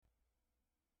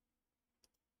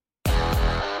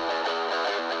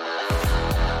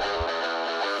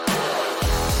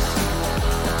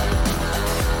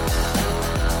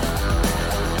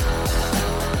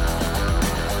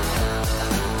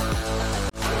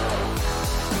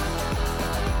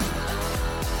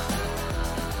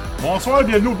Bonsoir,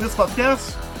 bienvenue au Blitz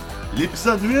Podcast,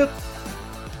 l'épisode 8.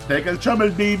 T'es avec le chum et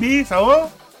le baby, ça va?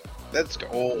 Let's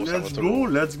go!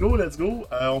 Let's go.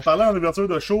 On parlait en ouverture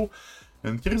de show,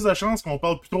 une crise de chance qu'on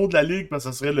parle plus trop de la ligue parce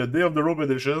que ça serait le Day of the Rope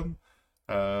Edition.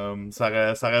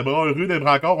 Ça aurait brûlé des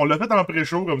brancards. On l'a fait en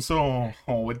pré-show, comme ça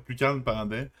on va être plus calme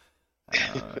pendant.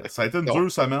 Ça a été une dure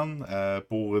semaine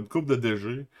pour une coupe de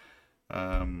DG.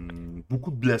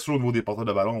 Beaucoup de blessures au niveau des porteurs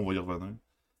de ballon, on va y revenir.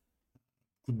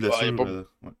 Beaucoup de blessures.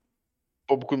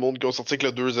 Pas beaucoup de monde qui ont sorti avec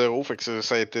le 2-0, fait que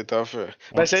ça a été tough.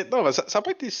 Ouais. Ça a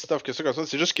pas été si tough que ça comme ça,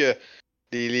 c'est juste que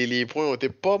les points ont été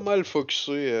pas mal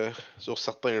focusés sur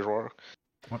certains joueurs.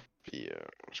 Ouais. Puis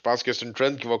je pense que c'est une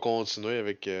trend qui va continuer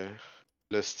avec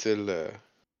le style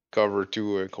Cover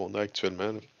 2 qu'on a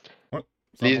actuellement. Ouais,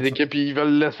 les équipes, ils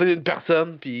veulent laisser une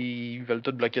personne, puis ils veulent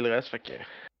tout bloquer le reste, fait que...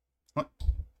 Ouais.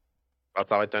 Alors,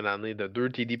 ça va être une année de 2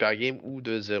 TD par game ou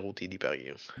de 0 TD par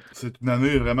game. C'est une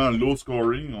année vraiment low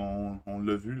scoring, on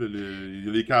l'a vu. Là, il y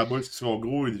a les Cowboys qui sont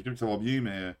gros et des équipes qui vont bien,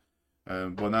 mais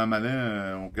bon an, mal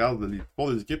an, on regarde les plupart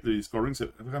des équipes, les scoring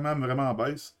c'est vraiment en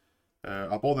baisse.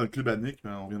 À part dans le club à Nick,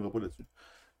 mais on reviendra pas là-dessus.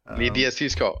 Les DSC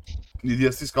score. Les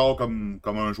DSC scorent comme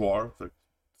un joueur.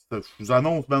 Je vous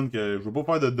annonce, man, que je veux pas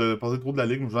faire de passer trop de la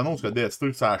ligue, mais je vous annonce que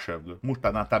DST, ça achève. Là. Moi, je suis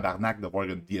pas dans le tabarnak de voir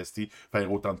une DST faire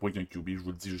autant de points qu'un QB. Je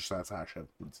vous le dis, juste ça achève.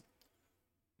 Je vous le dis.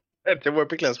 Peut-être moins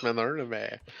peu que la semaine 1, là,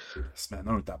 mais... La semaine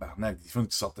 1, tabarnak. Des fois,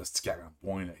 qui sortent à 40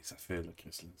 points, là, et ça fait, là,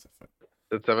 Chris, là, ça fait.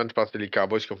 Cette semaine, je pense que c'est les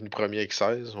Cowboys qui ont fini premier avec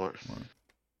 16, ouais.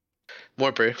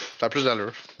 Moins peu, ça a plus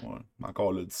d'allure. Ouais, mais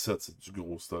encore le 17, c'est du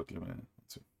gros stock, là, mais...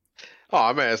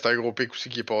 Ah, mais c'est un gros pic aussi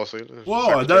qui est passé. Là.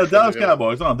 Ouais, Dallas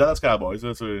Cowboys, Dallas Cowboys,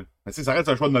 là, mais ça reste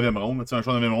un choix de 9e ronde, un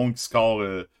choix de 9e ronde qui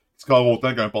score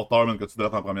autant qu'un porteur, même que tu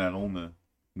drafts en première ronde.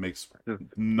 Makes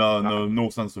no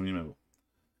sense to me, mais bon.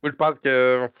 Moi, je pense qu'il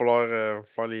va falloir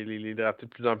faire les drafter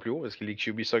de plus en plus haut, parce que les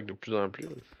QB suck de plus en plus.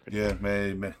 Là. Yeah,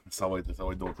 mais ça va être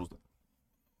d'autres choses.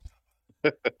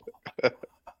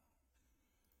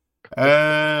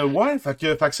 Ouais, fait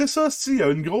que c'est ça, il y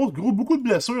a beaucoup de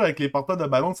blessures avec les porteurs de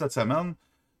ballon de cette semaine.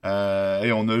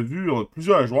 Et on a vu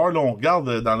plusieurs joueurs, là, on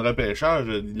regarde dans le repêchage,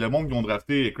 le monde qui ont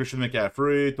drafté Christian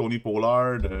McCaffrey, Tony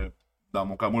Pollard, dans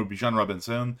mon cas, moi, Bijan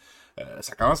Robinson.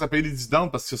 Ça commence à payer des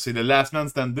dividendes parce que c'est le last man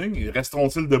standing.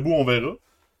 Resteront-ils debout, on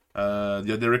verra. Il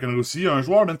y a Derrick Henry aussi, un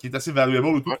joueur même qui est assez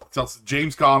valuable et tout,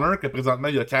 James Conner, que présentement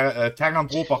il y a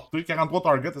 43 portées, 43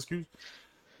 targets, excuse.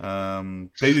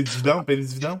 Paye des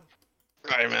dividendes.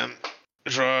 Ouais, man.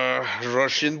 Je vais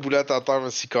chier une boulette à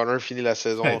terre si Connor finit la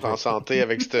saison en santé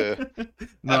avec ce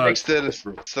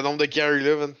nombre de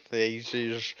carry-là, man.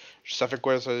 Ça fait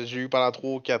quoi, ça? J'ai eu pendant 3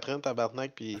 ou 4 ans,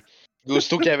 tabarnak, pis...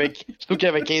 Surtout qu'il y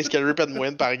avait 15 carry pas de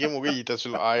moyenne par game, mon gars, il était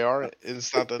sur le IR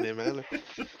instantanément, là.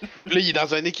 Puis là, il est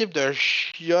dans une équipe de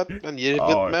chiottes, man. Il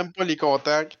évite même pas les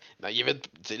contacts. Non,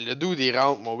 le dude, il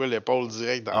rentre, mon gars, l'épaule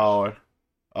direct dans... Ouais.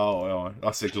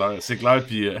 Ah, c'est clair,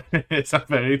 puis ça me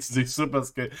fait rire, tu dis ça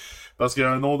parce qu'il y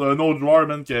a un autre joueur,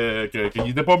 man, qui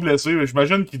était pas blessé, mais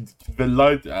j'imagine qu'il devait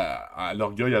l'être à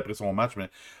l'orgueil après son match, mais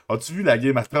as-tu vu la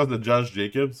game à trace de Josh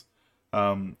Jacobs?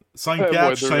 5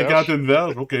 catchs, 51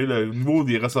 verges, ok, le niveau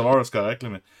des receveurs c'est correct, là,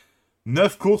 mais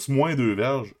 9 courses, moins 2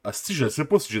 verges. Asti, je sais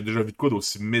pas si j'ai déjà vu de quoi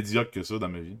d'aussi médiocre que ça dans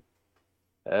ma vie.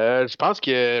 Je pense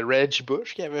que Reggie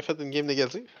Bush qui avait fait une game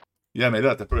négative. Yeah, mais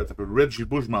là, t'as peu. Reggie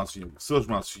Bush, je m'en souviens. Ça, je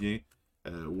m'en souviens.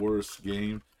 Worst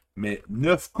game. Mais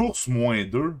 9 courses moins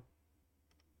 2.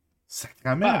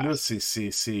 Sacrément, là,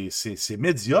 c'est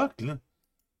médiocre, là.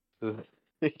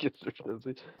 Qu'est-ce que je te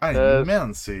dis? Hey,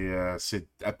 man, c'est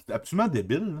absolument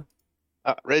débile, là.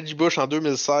 Ah, Reggie Bush en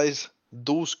 2016,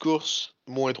 12 courses,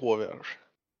 moins 3 verges.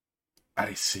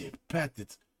 Hey, c'est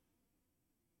pathétique.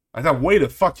 Attends, wait a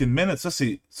fucking minute. Ça,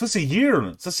 c'est year,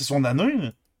 là. Ça, c'est son année,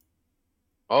 là.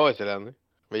 Ah ouais, c'est l'année.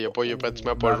 Mais il a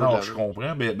pratiquement pas joué l'année. l'année. Je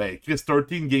comprends. Ben, Chris,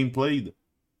 13 game played.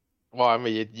 Ouais,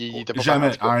 mais il était pas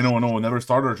jamais. Ah non, never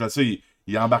starter. Je sais,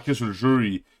 il est embarqué sur le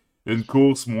jeu. Une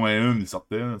course, moins 1, il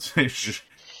sortait.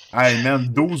 Hey man,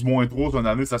 12 moins 3 son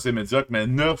année, c'est assez médiocre, mais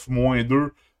 9 moins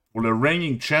 2 pour le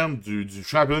reigning champ du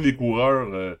championnat des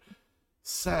coureurs.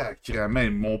 Sacrément,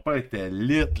 mon père était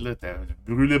lit, là. T'as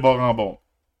brûlé bord en bord.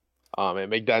 Ah, mais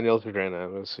McDaniels, c'est gênant,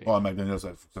 là aussi. Ouais, McDaniels,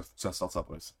 faut que ça sorte sa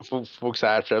presse. Faut que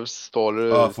ça achève, cette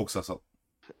histoire-là. Ah, faut que ça sorte.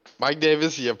 Mike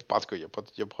Davis, en tout cas, il a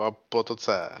pas toute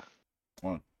sa... Ouais.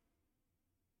 En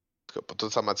tout cas, pas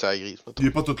toute sa matière grise. Il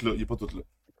est pas tout là.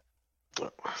 Ouais,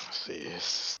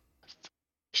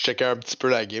 je checkais un petit peu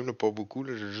la game, là, pas beaucoup,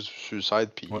 là. J'ai juste vu sur le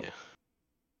site, puis...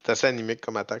 C'est assez animique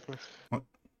comme attaque, là.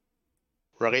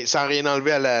 Ouais. Sans rien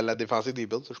enlever à la défensive des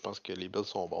Bills, je pense que les Bills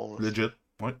sont bons. Là. Legit,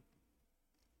 ouais.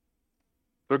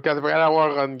 Donc, quand tu pourrais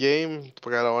avoir un run game, tu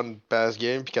pourrais avoir une pass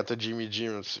game, puis quand t'as Jimmy G,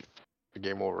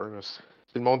 game over. Là.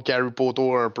 C'est le monde carry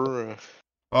poteau un peu.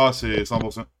 Ah, c'est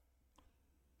 100%.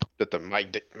 Peut-être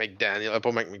Mike McDaniel.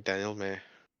 Pas Mike McDaniel, mais.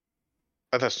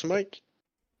 Attends, c'est-tu Mike?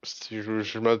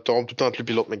 Je me trompe tout le temps entre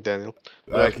lui et l'autre McDaniel.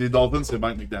 Avec les Dolphins, c'est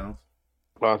Mike McDaniel.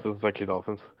 Ouais, c'est ça avec les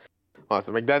Dolphins. Ouais,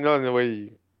 c'est McDaniel,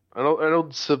 anyway. Un autre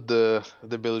disciple de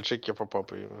Belichick qui a pas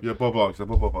popé. Il a pas peur, c'est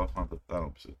pas peur. Ah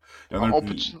non, pis il y en a un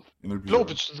plus. Là, on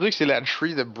peut-tu dire que c'est la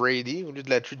tree de Brady au lieu de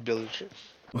la tree de Belichick?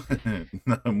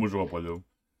 Non, moi, je vois pas là.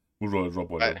 Moi, je vois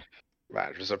pas là. Ben,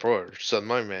 je sais pas, je dis ça de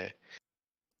même, mais.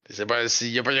 C'est pas,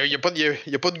 y a pas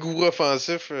de gourou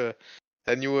offensif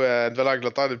à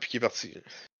Nouvelle-Angleterre depuis qu'il est parti.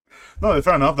 Non, mais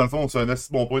fair enough, dans le fond, c'est un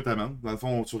assez bon point, man. Dans le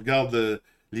fond, tu regardes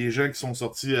les gens qui sont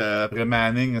sortis après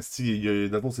Manning, dans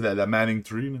le fond, c'est la Manning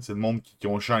Tree. C'est le monde qui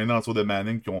ont shiné en dessous de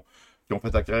Manning, qui ont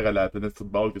fait accraire à la planète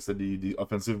football que c'était des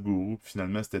offensive gourous, puis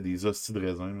finalement, c'était des hosties de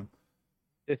raisin. Man.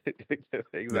 Il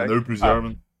y en a eu plusieurs,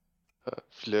 man.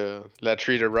 Puis la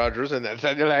tree de Rodgers,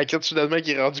 Nathaniel Hackett, soudainement,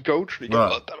 qui est rendu coach. Les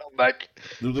gars, oh, tabarnak.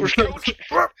 Faut que je coach.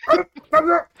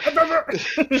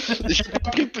 J'ai pas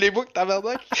pris le playbook,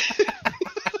 tabarnak.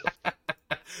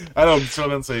 Alors, dis ça,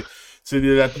 man,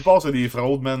 la plupart, c'est des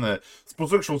fraudes, man. C'est pour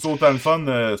ça que je trouve ça autant le fun.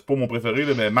 C'est pas mon préféré,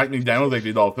 là, mais Mike McDaniel avec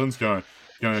les Dolphins, qui a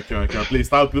un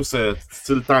playstyle plus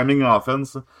style timing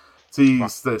offense.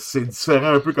 C'est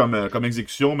différent un peu comme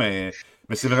exécution, mais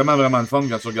c'est vraiment, vraiment le fun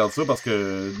quand tu regardes ça, parce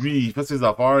que lui, il fait ses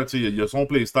affaires, il a son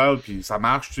playstyle, puis ça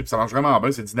marche, puis ça marche vraiment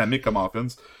bien, c'est dynamique comme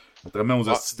offense. Contrairement aux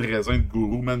hosties de raisin de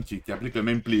gourou, man, qui appliquent le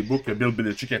même playbook que Bill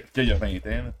Belichick appliquait il y a 20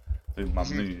 ans. À un moment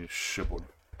donné, je sais pas.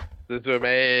 C'est ça,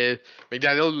 mais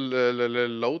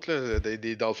McDaniel, l'autre là,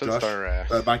 des Dolphins, Josh,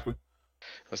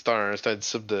 c'est un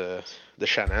disciple de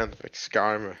Shannon. Fait que c'est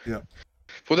quand même. Yeah.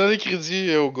 Faut donner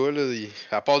crédit au gars, là,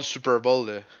 à part du Super Bowl.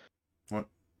 Là, ouais.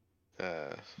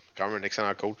 Quand même un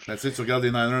excellent coach. Ben, tu sais, tu regardes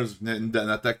les Niners, une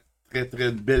attaque très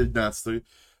très belle identité.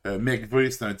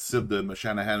 McVay, c'est un disciple de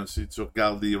Shanahan aussi. Tu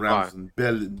regardes les Rams, une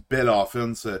belle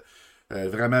offense.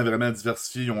 Vraiment, vraiment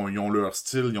diversifiés. Ils ont leur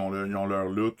style, ils ont leur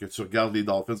look. Tu regardes les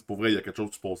Dolphins, pour vrai, il y a quelque chose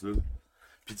qui se passe là.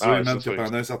 Puis tu vois, même que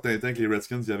pendant un certain temps, que les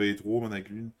Redskins, il y avait les trois, avec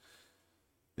lui.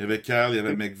 Il y avait Carl, il y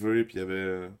avait McVay, puis il y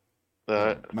avait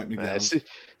Mike McDaniel.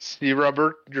 Si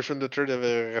Robert Griffin III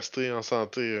avait resté en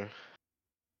santé,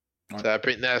 ça a pu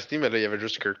être nasty, mais là, il y avait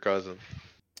juste Kirk Cousins.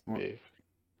 Et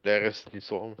le reste, c'est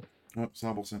l'histoire. Ouais,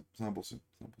 100%.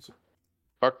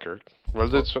 Fuck Kirk. On va le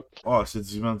dire tout de suite. Ah, c'est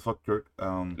du man, fuck Kirk.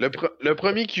 Le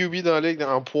premier QB dans la ligue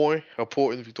en points a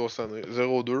pas une victoire cette année.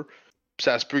 0-2. Puis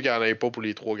ça se peut qu'il n'y en ait pas pour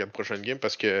les 3 4 prochaines games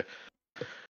parce que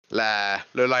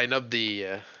le line-up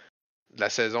de la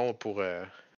saison pour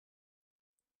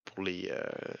les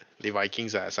Vikings,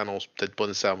 ça s'annonce peut-être pas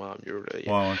nécessairement mieux.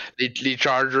 Là. Les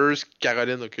Chargers,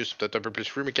 Caroline, ok, c'est peut-être un peu plus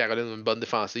free, mais Caroline a une bonne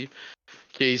défensive.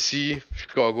 KC,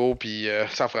 Chicago, puis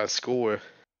San Francisco.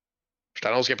 Je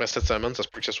t'annonce qu'après cette semaine, ça se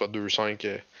peut que ce soit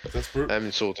 2-5 à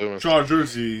Minnesota. Les Chargers,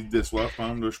 ils déçoivent quand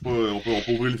même. Là.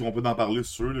 On peut en parler,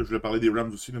 c'est sûr. Là. Je voulais parler des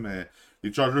Rams aussi, là, mais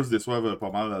les Chargers déçoivent pas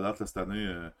mal la date là, cette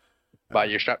année.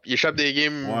 Il échappe des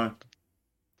games.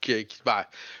 Ouais.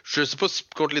 Je sais pas si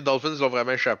contre les Dolphins, ils l'ont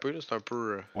vraiment échappé. Là. C'est un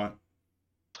peu. Ouais.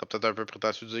 Ce serait peut-être un peu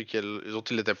prétentieux de dire que les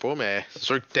autres, ils l'étaient pas, mais c'est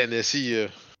sûr que Tennessee,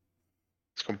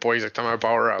 c'est comme pas exactement un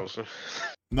powerhouse. Là.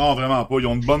 Non, vraiment pas. Ils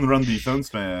ont une bonne run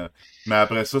defense, mais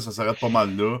après ça s'arrête pas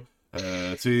mal là.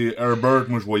 Tu sais, Herbert,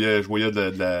 moi, je voyais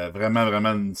vraiment,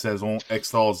 vraiment une saison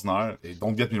extraordinaire. Et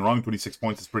don't get me wrong, 26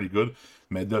 points is pretty good.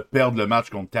 Mais de perdre le match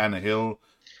contre Tannehill,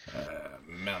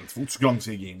 man, faut que tu gagnes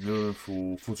ces games-là.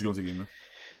 Faut que tu gagnes ces games-là.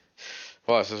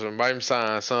 Ouais, c'est sûr. Même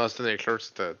sans Austin Eckler,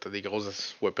 t'as des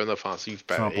grosses weapons offensives.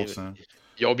 Pareil, 100%.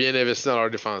 Ils ont bien investi dans leur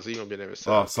défensive. Ils ont bien investi.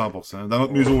 100%. Dans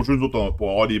notre mise au jeu, nous autres,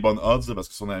 pour avoir des bonnes odds, là, parce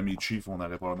que si on avait mis les Chiefs, on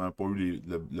n'aurait probablement pas eu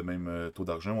le même taux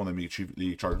d'argent. On a mis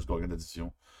les Chargers gagnant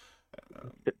d'addition.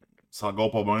 Ça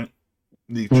regarde pas bien.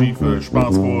 Les Chiefs, je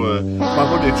pense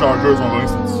pas que les Chargers vont gagner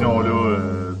cette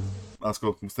édition-là. En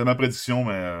tout cas, c'était ma prédiction,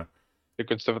 mais.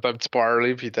 Écoute, tu t'as fait un petit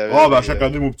parlay, puis t'avais. Chaque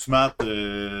année, mon petit Matt,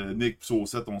 Nick, puis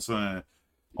Saucette, on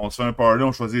se fait un parlay,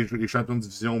 on choisit les champions de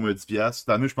division, on met 10$. Cette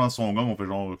année, je pense, son gang, on fait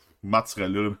genre. Matt serait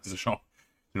là, c'est genre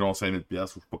 5000$, ou je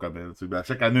sais pas combien. À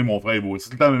chaque année, mon frère, il va. C'est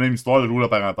tout le temps la même histoire, de jouer la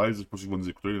parenthèse, je sais pas si vous nous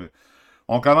écouter. Mais...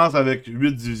 On commence avec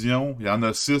 8 divisions, il y en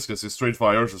a 6 que c'est Straight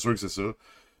Fire, c'est sûr que c'est ça.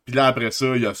 Puis là, après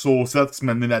ça, il y a Saucette qui se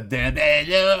met là-dedans. Ben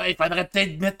là, il faudrait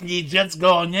peut-être mettre les Jets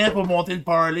gagnants pour monter le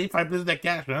parlay, faire plus de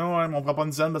cash. Hein, ouais, mais on prend pas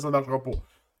une scène, ben ça marchera pas.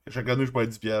 Chaque année, je paye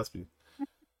 10$. Puis...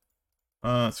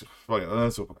 c'est sûr.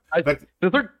 C'est sûr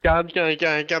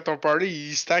que quand ton parlay,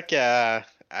 il stack à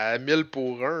 1000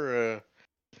 pour 1...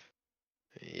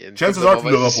 Chances are, tu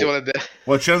l'auras pas.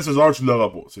 Ouais, chances are, tu l'auras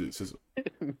pas. C'est ça.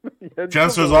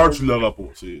 Chances are, tu l'auras pas.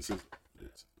 C'est ça.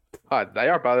 Ah,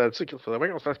 d'ailleurs, parlant de ça, il faudrait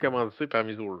bien qu'on se fasse commander par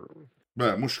mes jeux.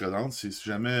 Ben, moi, je serais dans. Si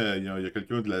jamais il y a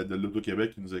quelqu'un de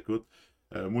l'Auto-Québec qui nous écoute,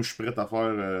 moi, je suis prêt à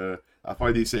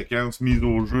faire des séquences mises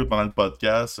au jeu pendant le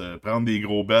podcast, prendre des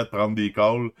gros bets, prendre des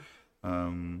calls.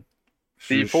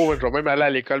 S'il faut, je vais même aller à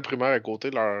l'école primaire à côté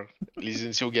de les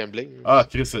initiés au gambling. Ah,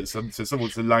 Chris, c'est ça, c'est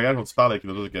le langage dont tu parles avec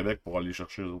l'Auto-Québec pour aller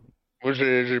chercher eux autres. Moi,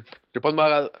 j'ai pas de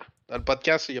morale. Dans le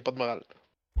podcast, il n'y a pas de morale.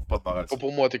 Pas de morale. Pas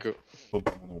pour moi, en tout cas. Pas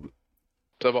pour moi non plus.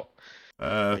 C'est bon.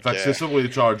 Fait que c'est ça pour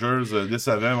les Chargers,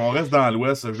 décevant. On reste dans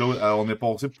l'Ouest. On est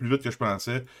passé plus vite que je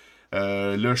pensais.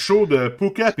 Le show de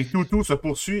Puka et Tutu se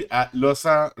poursuit à Los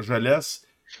Angeles.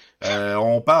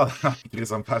 On parle.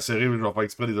 Ça me fait assez rire, je vais faire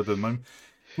exprès des autres de même.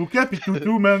 Puka et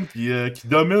Tutu, man, qui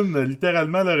dominent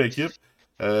littéralement leur équipe.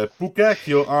 Puka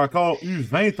qui a encore eu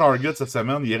 20 targets cette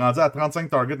semaine. Il est rendu à 35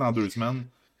 targets en 2 semaines.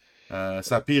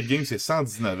 Sa pire game, c'est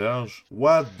 119 verges.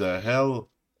 What the hell?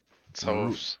 Ça va.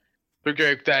 Peu qui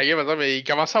a écouté la game, mais il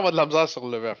commençait à avoir de la misère sur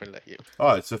le lever à la fin de la game.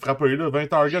 Ah, il se frappé là. 20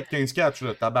 targets, 15 catch,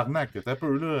 là. Tabarnak, t'es un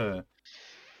peu là.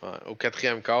 Ouais, au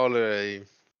 4e quart, là,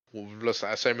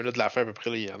 à 5 minutes de la fin à peu près,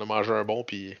 là, il en a mangé un bon,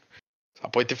 puis ça n'a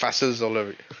pas été facile de se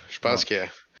relever. Je pense qu'il a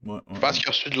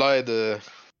reçu de l'aide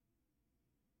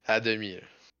à demi. Là.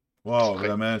 Wow,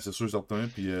 vraiment, c'est sûr, certain.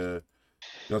 Puis,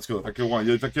 en tout cas,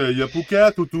 il y a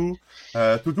Puka, Tutu.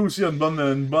 Tutu aussi a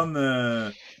une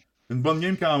bonne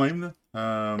game quand même. Là. Il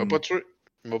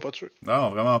m'a pas tué.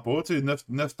 Non, vraiment pas. Tu sais,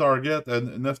 9 targets,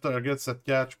 7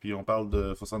 catch, puis on parle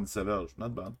de 77 verges. Not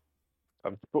bad.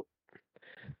 Un petit peu.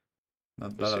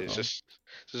 Not bad. C'est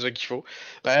ça qu'il faut.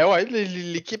 Ben ouais,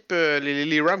 l'équipe,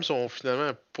 les Rams sont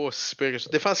finalement pas si pires que ça.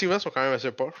 Défensivement, ils sont quand même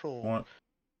assez poches. On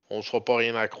ne sera pas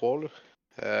rien à croire. Là.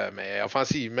 Mais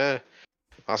offensivement,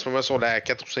 en ce moment, ils sont la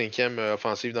 4 ou 5e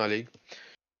offensive dans la ligue.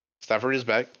 Stafford is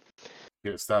back.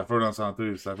 Okay, Stafford en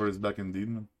santé, Stafford is back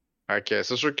indeed. Okay,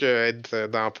 c'est sûr qu'être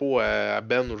dans le pot à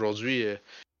Ben aujourd'hui,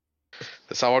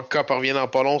 de savoir que Cup revient dans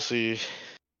pas long, c'est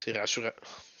rassurant.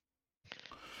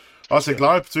 Ah, c'est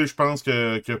clair. Puis tu sais, je pense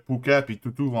que Puka et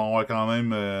Tutu vont avoir quand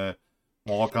même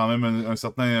un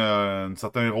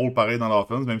certain rôle pareil dans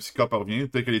l'offense, même si Cup revient.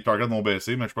 Peut-être que les targets vont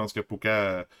baisser, mais je pense que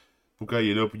Puka il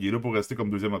est là pour rester comme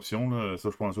deuxième option. Là. Ça,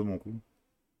 je pense ça de mon coup.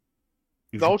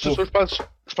 Non, c'est ça, je pense.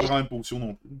 Pas dans la même position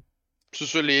non plus. C'est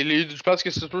ça, je pense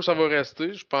que c'est sûr que ça va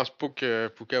rester. Je pense pas que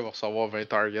Puka va recevoir 20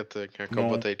 targets quand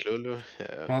Cup va être là.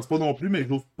 Je pense pas non plus, mais je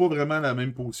trouve pas vraiment la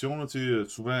même position. Là.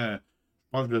 Souvent, je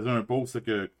pense que je faisais un post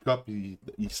que Cup il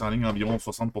s'enligne environ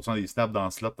 60% des snaps dans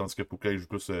le slot, tandis que Puka il joue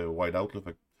plus wide out. Là,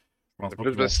 fait que je pense pas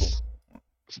que si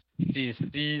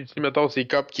mettons c'est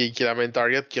Cup qui a la même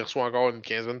target, qui reçoit encore une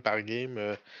quinzaine par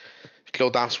game, puis que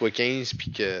l'autre en reçoit 15,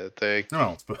 puis que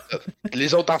non, c'est pas...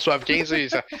 les autres en reçoivent 15,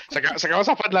 ça commence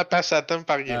à faire de la passe à temps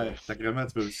par game. Ouais, sacrément,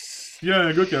 tu peux... S'il y a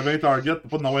un gars qui a 20 targets, tu peux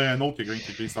pas en avoir un autre qui a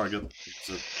 15 targets.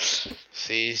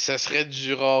 Ça serait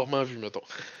du rarement vu, mettons.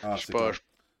 Ah, je suis pas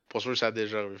sûr que ça a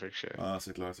déjà vu. Fait que Ah,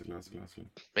 c'est clair.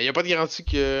 Mais il n'y a pas de garantie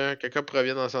que Cup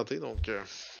revienne en santé, donc...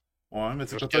 Ouais, mais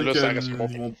c'est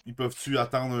peut-être ils peuvent-tu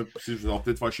attendre, je vais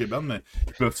peut-être faire chez Ben, mais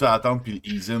ils peuvent-tu attendre puis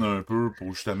ease in un peu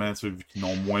pour justement, vu qu'ils en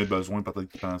ont moins besoin,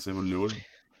 peut-être qu'ils pensaient le Léoul?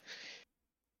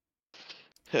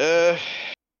 Je sais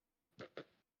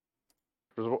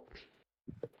pas.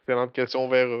 Excellente question, on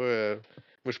verra.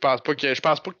 Moi, je pense pas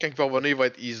que quand il va revenir, il va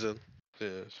être ease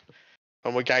in.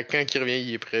 Moi, quand il revient,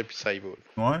 il est prêt, puis ça y va.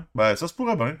 Ouais, ben ça se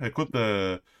pourrait bien. Écoute,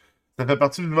 ça fait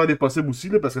partie de l'univers des possibles aussi,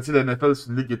 là, parce que tu sais, la NFL, c'est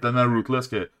une ligue qui est tellement ruthless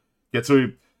que tu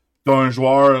sais, t'as un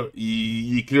joueur,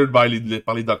 il est cleared par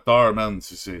les docteurs, man.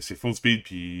 C'est full speed,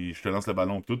 puis je te lance le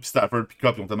ballon et tout. Puis Stafford puis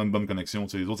Cup, ils ont tellement une bonne connexion.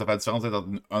 Les autres, ça fait la différence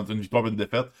entre une victoire et une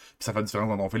défaite. Puis ça fait la différence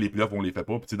quand on fait les playoffs ou on les fait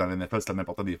pas. Puis dans la NFL, c'est tellement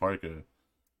important de les faire que.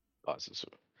 Ah, c'est sûr.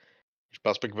 Je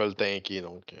pense pas qu'ils veulent tanker,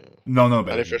 donc. Non,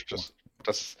 ben. Allez, ça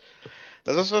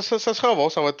sera bon,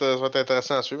 ça va être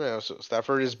intéressant à suivre, mais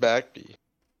Stafford is back, puis.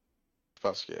 Je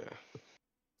pense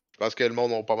que le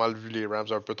monde a pas mal vu les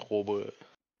Rams un peu trop bas.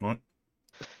 Ouais.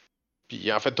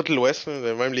 Puis en fait, tout l'Ouest,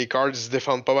 même les Cards, ils se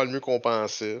défendent pas mal mieux qu'on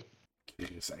pensait.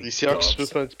 Les Seahawks se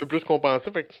un petit peu plus qu'on pensait,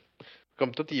 fait que,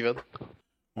 comme tout, even.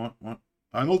 Ouais.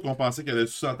 Un autre qu'on pensait qu'il allait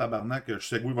sous en tabarnak, je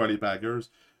segue vers les Packers.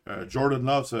 Jordan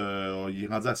Love, il est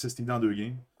rendu à 6 TD dans 2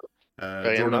 games.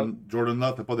 Jordan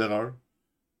Love fait pas d'erreur.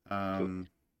 Il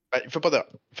fait pas d'erreur.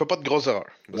 Il fait pas de grosses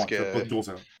erreurs. Il fait pas de grosses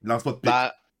erreurs. Il lance pas de pique.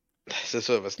 C'est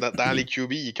ça, parce que dans les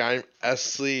QB, il est quand même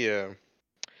assez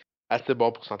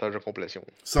bon pourcentage de complétion.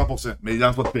 100%, mais il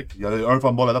lance pas de pique. Il y a un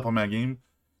fumble à la première game,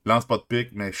 il lance pas de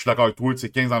pique, mais je suis d'accord avec toi, c'est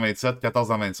 15 en 27,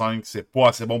 14 en 25, c'est pas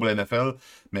assez bon pour la NFL,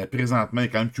 mais présentement, il est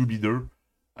quand même QB2.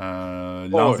 Il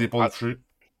lance des pas touchés.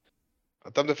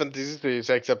 En termes de fantasy, c'est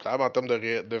acceptable. En termes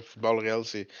de football réel,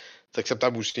 c'est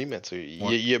acceptable aussi, mais tu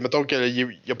sais, mettons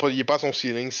qu'il est pas à son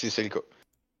ceiling si c'est le cas.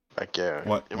 Fait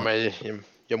que, mais il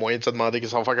y a moyen de se demander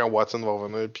qu'est-ce qu'on va faire quand Watson va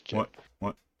revenir, puis que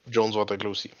Jones va être là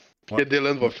aussi. Puis que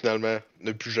Dylan va finalement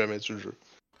ne plus jamais être sur le jeu.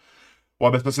 Ouais,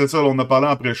 ben c'est parce que ça, on a parlé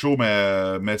en pré-show,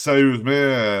 mais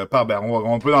sérieusement,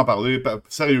 on peut en parler.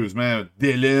 Sérieusement,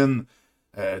 Dylan,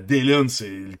 c'est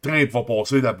le train qui va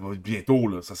passer bientôt,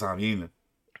 là, ça s'en vient. Là.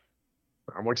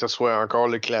 À moins que ce soit encore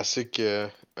le classique,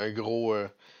 un gros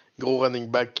running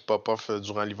back qui pop-off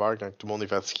durant l'hiver quand tout le monde est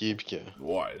fatigué. Puis que...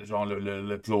 Ouais, genre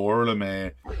le Clower, là,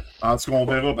 mais en tout cas, on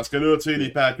verra. Parce que là, tu sais, les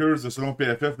Packers, selon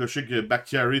PFF, là, je sais que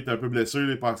Bakhtiari est un peu blessé, il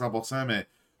est pas à 100%, mais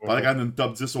il faudrait quand même une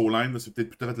top 10 au line. C'est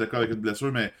peut-être tout à fait le cas avec une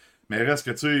blessure, mais reste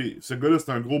que, tu sais, ce gars-là,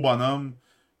 c'est un gros bonhomme.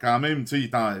 Quand même, tu sais, il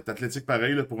est athlétique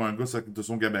pareil là, pour un gars de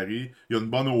son gabarit. Il a une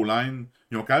bonne O-line.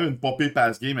 Ils ont quand même une popée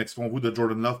pass game avec ce qu'on voit de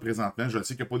Jordan Love présentement. Je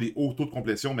sais qu'il n'y a pas des hauts taux de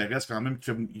complétion, mais reste quand même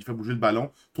qu'il fait bouger le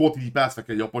ballon. 3 TD pass, fait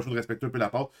qu'ils n'ont pas le choix de respecter un peu la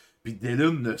porte. Puis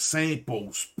Dylan ne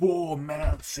s'impose pas,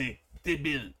 man. C'est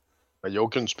débile. Il n'y a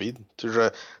aucune speed. Tu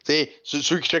sais,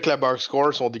 ceux qui checkent la box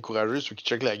score sont découragés. Ceux qui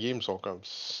checkent la game sont comme...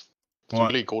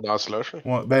 C'est les cours dans ce slush.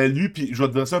 Ouais, ben lui, puis je vais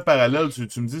te donner ça un parallèle. Tu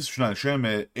me dis si je suis dans le champ,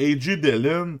 mais AJ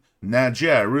Dillon, Najee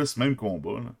Harris, même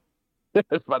combat. Là.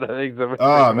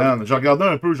 Ah, man, j'ai regardé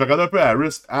un peu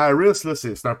Harris. Harris, là,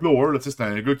 c'est un blower, là, c'est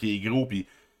un gars qui est gros, pis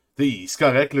c'est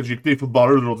correct, là, j'ai écouté les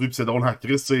footballeurs aujourd'hui, pis c'est drôle en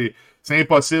Christ, c'est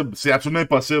impossible, c'est absolument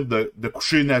impossible de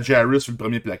coucher Najee Harris sur le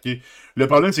premier plaqué. Le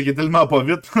problème, c'est qu'il est tellement pas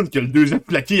vite que le deuxième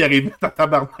plaqué, il arrive vite à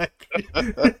tabarnak.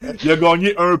 Il a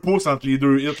gagné 1 pouce entre les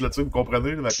deux hits, là, tu sais, vous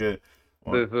comprenez, là, que...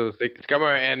 Ouais. C'est comme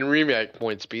un Henry, mais avec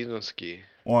point de speed, là, ce qui est...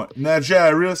 Ouais. Najee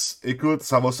Harris, écoute,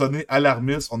 ça va sonner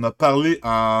alarmiste. On a parlé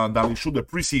dans les shows de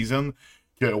preseason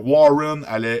que Warren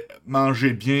allait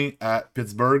manger bien à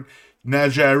Pittsburgh.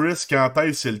 Najee Harris, quand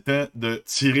est-ce c'est le temps de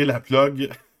tirer la plug?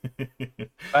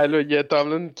 Ah, là, il y a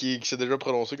Tomlin qui s'est déjà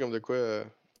prononcé comme de quoi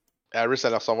Harris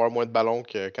allait recevoir moins de ballons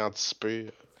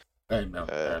qu'anticipé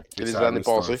les années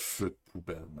passées. C'est un feu de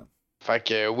poubelle, man. Fait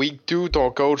que Week 2, ton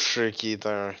coach qui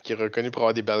est reconnu pour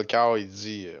avoir des belles cartes, il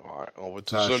dit ouais, on va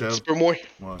tout ça un petit peu moins.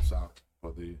 Ouais, ça pas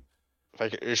des.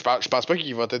 Fait que je pense pas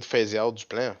qu'il va être phasé out du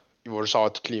plan. Il va juste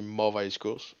avoir toutes les mauvaises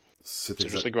courses. C'est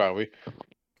juste ça qui va arriver.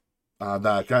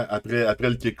 Après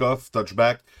le kick-off,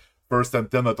 touchback, first and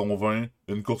 10 à ton 20,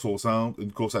 une course au centre,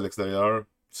 une course à l'extérieur,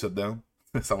 sit down.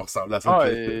 Ça va ressembler à ça. Ah,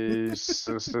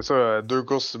 c'est ça, 2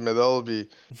 courses middle, pis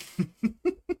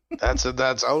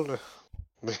that's all.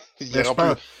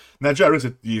 Najee Harris,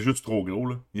 il est juste trop gros.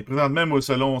 Là. Il est présentement, moi,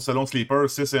 selon Sleeper,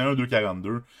 6'1",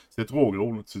 2'42". C'est trop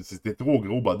gros. C'était trop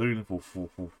gros, body. Là. Faut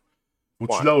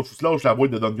que tu lâches la boîte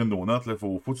de Dunkin' Donuts. Là.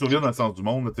 Faut que tu reviennes dans le sens du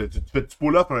monde. Tu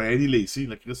pull up un Eddie Lacy,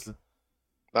 là, Chris. Là.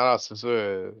 Non, c'est ça.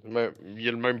 Il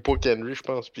a le même poids qu'Henry, je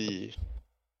pense. Puis.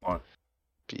 Ouais.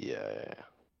 Puis.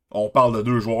 On parle de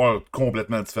 2 joueurs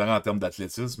complètement différents en termes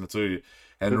d'athlétisme. Tu sais,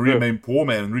 Henry, même poids,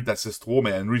 mais Henry est à 6'3",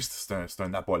 mais Henry, c'est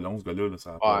un Apollon, ce gars-là. Là,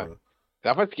 ça ouais.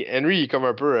 En fait, Henry, il est comme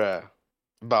un peu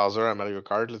Bowser à Mario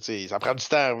Kart. Là, ça prend du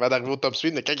temps avant d'arriver au top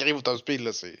speed, mais quand il arrive au top speed,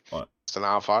 là, c'est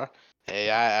l'enfer. Et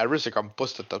Harris, c'est comme pas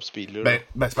ce top speed-là.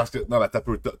 Ben, c'est parce que. Non, ben,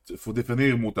 faut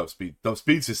définir le mot top speed. Top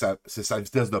speed, c'est sa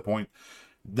vitesse de pointe.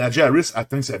 Najee Harris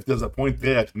atteint sa vitesse de pointe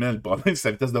très rapidement. Le problème, c'est que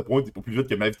sa vitesse de pointe est pas plus vite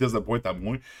que ma vitesse de pointe à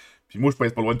moi. Puis moi, je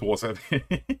pèse pas loin de 300. Fait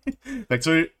que tu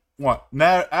sais, ouais.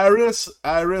 Harris,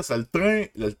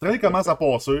 le train commence à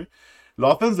passer.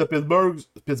 L'offense de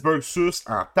Pittsburgh suce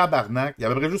en tabarnak. Il y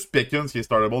avait vraiment juste Pickens qui est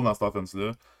startable dans cette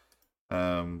offense-là.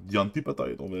 Deontay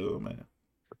peut-être, on verra, mais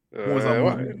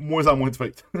moins en moins de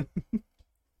fate.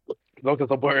 Donc, ça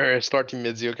sera pas un start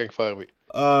immédiat quand il faut arriver.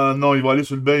 Non, il va aller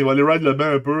sur le banc. Il va aller ride le banc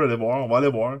un peu, on va aller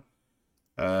voir.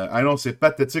 Non, c'est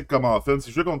pathétique comme offense.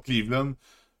 C'est joué contre Cleveland.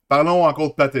 Parlons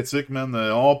encore de pathétique, man.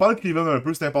 On parle de Cleveland un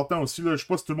peu, c'est important aussi. Là. Je sais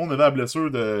pas si tout le monde avait la blessure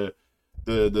de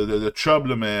Chubb,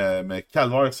 là, mais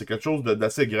calvaire, c'est quelque chose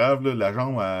d'assez grave. Là. La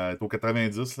jambe est au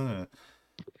 90. Là.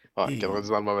 Ouais, 90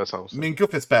 dans le mauvais sens. Minkah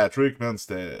Fitzpatrick, man,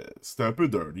 c'était un peu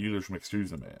dirty, là, je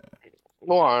m'excuse, mais...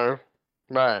 Ouais,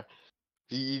 ben...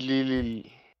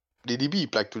 Les débits, ils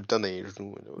plaquent tout le temps dans les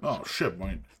genoux. Non, shit,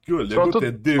 man. Le gars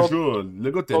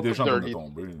était déjà en train de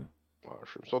tomber. Ouais,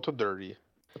 ils sont tous dirty.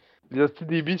 Les petits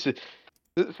débits, c'est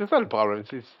ça le problème.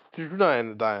 Si tu joues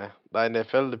dans la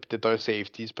NFL depuis que t'es un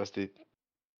safety, c'est parce que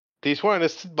t'es soit un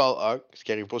esti de ball hawk, ce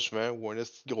qui arrive pas souvent, ou un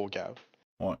esti de gros cave.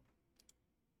 Ouais.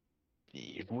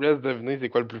 Puis je vous laisse deviner c'est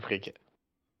quoi le plus fréquent.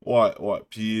 Ouais.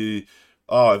 Puis,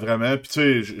 vraiment. Puis,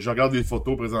 tu sais, je regarde les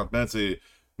photos présentement, tu sais.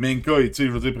 Minkah, tu sais,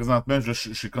 je veux dire, présentement,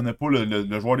 je connais pas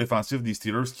le joueur défensif des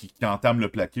Steelers qui entame le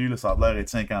plaqué, là, ça a l'air d'être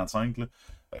 55, là.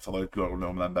 Ça doit être leur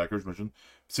linebacker, j'imagine. Tu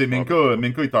sais, Ouais,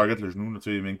 Minka, il target le genou. Tu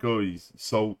sais, Minka, il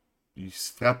saute. Il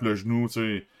se frappe le genou, tu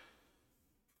sais.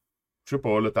 Je sais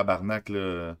pas, là, tabarnak,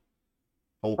 là.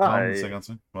 Hold calm, ouais.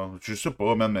 55. Bon, je sais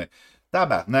pas, man, mais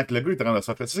tabarnak, le gars, il est en train de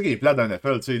se faire. C'est ça qui est plat dans la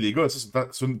NFL, tu sais. Les gars, ça,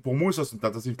 pour moi, ça, c'est une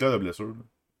tentative claire de blessure.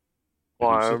 Là.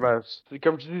 Ouais, Réussite. ben,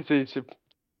 comme tu dis,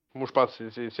 moi je pense que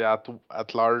c'est at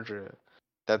large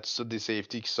l'attitude des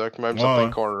safety qui suck, même Ouais, certains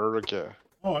ouais. corners là,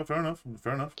 Ouais, fair enough.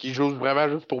 Fair enough. qui jouent vraiment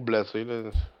juste pour blesser.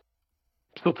 Là.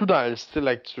 Puis surtout dans le style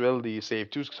actuel des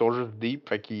safeties qui sont juste deep,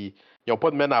 fait qu'ils ils ont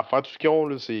pas de main à faire. Tout ce qu'ils ont,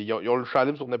 là, c'est ils ont le champ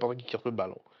libre sur n'importe qui reçoit le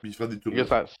ballon. Puis il fait des Les gars,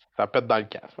 touristes. ça pète dans le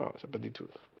casque. Ouais, ça pète des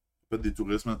touristes. Il fait des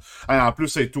touristes, man. Hey, en plus,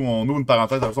 c'est tout. On ouvre une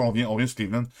parenthèse, après ça, on vient sur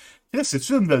Cleveland. Chris,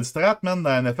 c'est-tu une nouvelle strat, man, dans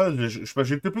la NFL?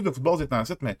 J'ai écouté plus de football ces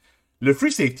temps-ci, mais le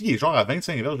free safety est genre à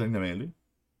 25 verges de ligne de mêlée.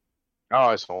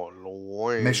 Ah, ils sont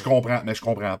loin. Mais je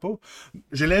comprends pas.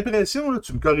 J'ai l'impression, là,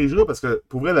 tu me corrigeras, parce que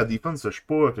pour vrai, la défense, je suis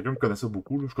pas quelqu'un qui connaît ça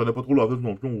beaucoup. Là. Je connais pas trop l'offense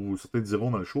non plus, certains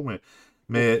diront dans le show, mais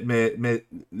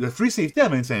le free safety à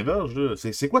 25 verges, là,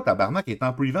 c'est quoi tabarnak qui est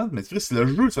en prevent? Mais Chris, si le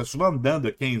jeu, c'est souvent dedans de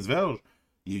 15 verges,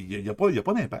 il n'y a, y a pas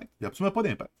d'impact. Il n'y a absolument pas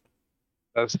d'impact.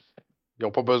 Ils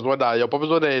ont pas besoin ils ont pas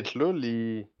besoin d'être là.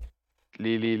 Les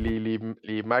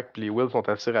Mac et les Will sont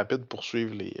assez rapides pour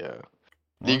suivre les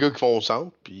Ouais. gars qui vont au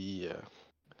centre. Puis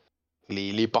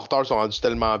les porteurs sont rendus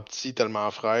tellement petits, tellement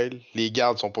frêles. Les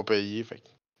gardes sont pas payés. Fait,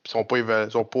 ils sont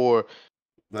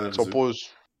Valorisé. pas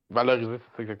valorisés,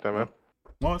 c'est ça exactement.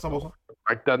 Ouais. Ouais, 100%.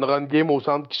 Fait que t'as une run game au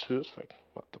centre qui suce. Fait que,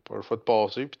 ouais, t'as pas le choix de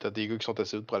passer. Puis t'as des gars qui sont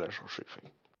assez vite pour aller la chercher. Fait,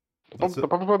 That's t'as it.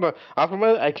 pas besoin de. En ce moment,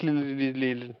 avec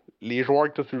les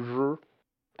joueurs que t'as sur le jeu,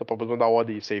 t'as pas besoin d'avoir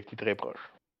des safety très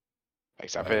proches. Fait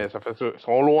que Ouais. ça fait ça. Ils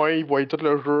sont loin, ils voient tout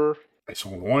le jeu. Ils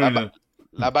sont loin, La, là.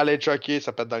 la balle est choquée,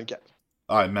 ça pète dans le casque.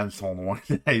 Ah, man, ils sont loin.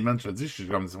 Hey, man, je te dis, je suis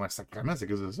comme, ouais, sacrément, c'est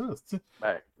que c'est ça, tu sais.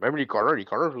 Ben, même les corners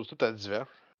jouent tout à divers.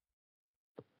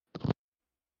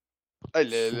 Hey,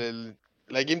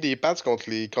 la game des Pats contre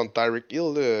Tyreek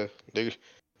Hill, là,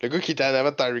 le gars qui était en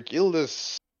avant de Tyreek Hill, là,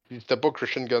 c'était pas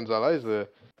Christian Gonzalez. Le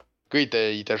gars,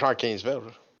 il était genre à 15 verges.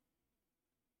 Là.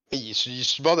 Il est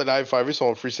sur le bord de la F5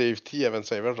 son free safety à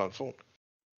 25 verges dans le fond. Et,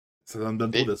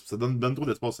 Ça donne ben trop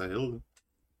d'espace à Hill. Là.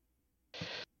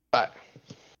 ben,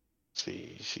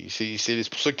 c'est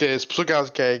pour ça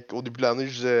qu'au début de l'année,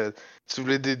 je disais si vous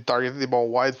voulez targeter des bons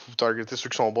wide, faut targeter ceux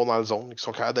qui sont bons dans la zone, qui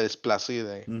sont capables d'aller se placer.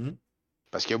 Là. Mm-hmm.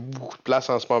 Parce qu'il y a beaucoup de place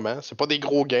en ce moment. C'est pas des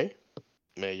gros gains,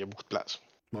 mais il y a beaucoup de place.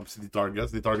 Bon, c'est des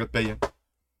targets payants.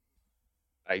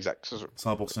 Exact, c'est sûr.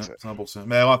 100%. 100%.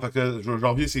 Mais ouais, fait que je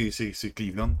reviens, c'est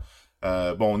Cleveland.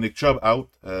 Bon, Nick Chubb out.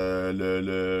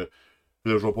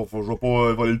 Là, je vais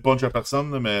pas voler le punch à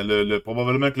personne, là, mais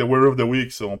probablement que le Wear of the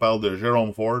Week, on parle de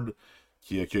Jerome Ford,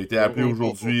 qui a été appelé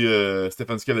aujourd'hui.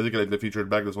 Stefanski a dit qu'elle est le featured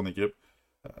back de son équipe.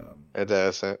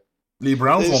 Intéressant. Les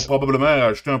Browns Et vont probablement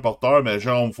rajouter un porteur, mais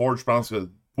Jerome Ford, je pense que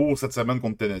pour cette semaine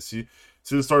contre Tennessee,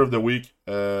 c'est le Start of the Week.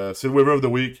 C'est le Waiver of the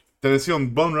Week. Tennessee a une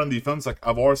bonne run defense,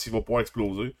 à voir s'il va pouvoir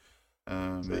exploser.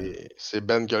 C'est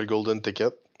Ben qui a le golden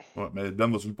ticket. Ouais, mais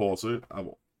Ben va-tu le passer? À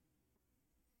voir.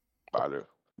 Ben là.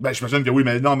 Ben, j'imagine que oui,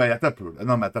 mais non, mais attends un peu.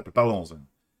 Non, mais attends un peu, parlons-en.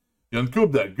 Il y a une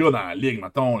couple de gars dans la ligue,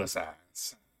 mettons, là,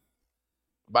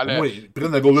 Ben pour là. moi, ils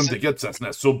prennent le golden ticket, ça se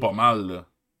n'assure pas mal, là.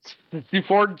 Si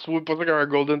Ford, tu vois pas ça comme un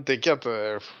golden ticket,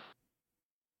 Il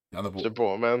y en a pas. je sais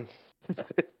pas, man.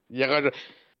 Il y aura.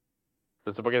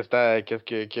 Je sais pas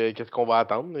qu'est-ce qu'on va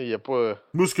attendre. Il y a pas.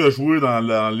 Moi, ce que je vois dans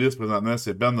la liste présentement,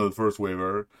 c'est Ben le first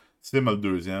waiver, Sim le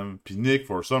deuxième, puis Nick,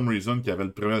 for some reason, qui avait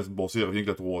le premier bossé, il revient avec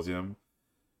le troisième.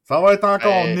 Ça va être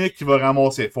encore Nick qui va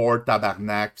ramasser Ford,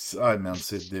 tabarnak, pis ah man,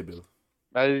 c'est débile.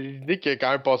 Ben, Nick a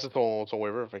quand même passé son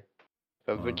waiver. Fait.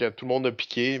 Ça veut Ouais. dire que tout le monde a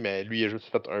piqué, mais lui, il a juste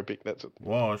fait un pick, that's it.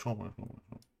 Ouais, je comprends.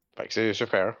 Fait que c'est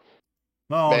fair.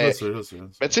 Non, Mais, je sais.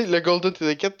 mais tu sais, le Golden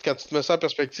Ticket, quand tu te mets ça en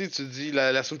perspective, tu te dis,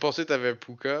 la semaine passée, t'avais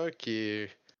Puka, qui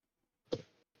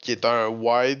est un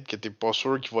wide, que t'es pas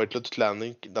sûr qu'il va être là toute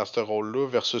l'année dans ce rôle-là,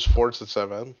 versus Ford cette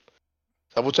semaine.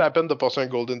 Ça vaut-tu la peine de passer un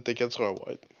Golden Ticket sur un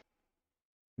wide?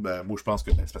 Ben, moi, je pense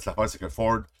que c'est parce que l'affaire, c'est que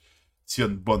Ford, s'il y a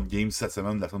une bonne game cette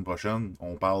semaine, la semaine prochaine,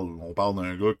 on parle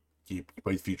d'un gars qui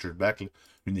peut être featured back, là,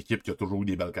 une équipe qui a toujours eu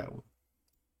des belles cartes.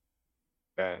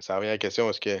 Ben, ça revient à la question,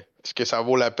 est-ce que ça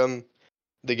vaut la peine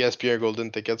de gaspiller un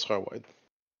Golden Ticket sur un wide?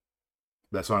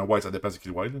 Ben, sur un wide, ça dépend de qui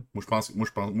le wide. Là. Moi,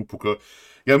 Puka.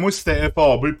 Regarde, moi, si c'était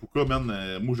FAB, Puka,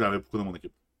 man, moi, j'avais Puka dans mon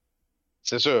équipe.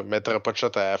 C'est sûr, mais t'aurais pas de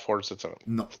shot à Ford cette semaine.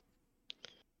 Non.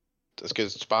 Est-ce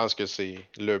que tu penses que c'est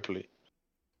le play?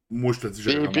 Moi, je te dis,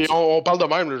 j'allais Puis ramasser. on parle de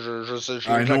même,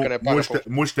 là, j'en connais pas.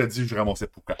 Moi, je te dis, je ramassais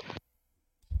Puka.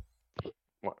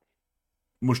 Ouais.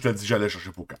 Moi, je te dis, j'allais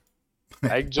chercher Puka.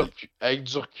 Avec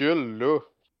du recul, là,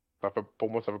 pour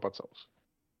moi, ça fait pas de sens.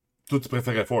 Toi, tu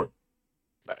préférais Ford.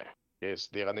 Ben,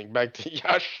 c'est des running backs, je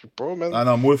sais pas, man. Ah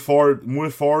non, moi, Ford,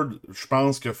 je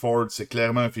pense que Ford, c'est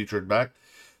clairement un featured back.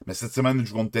 Mais cette semaine, ils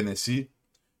jouent contre Tennessee.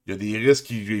 Il y a des risques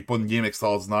qu'il n'ait pas une game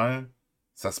extraordinaire.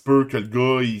 Ça se peut que le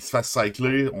gars, il se fasse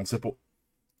cycler, on ne sait pas.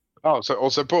 Ah, on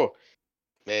sait pas.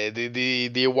 Mais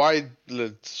des wide, là,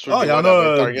 c'est sûr Ah, il des y en wide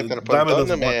a avec target, il y en a pas une dans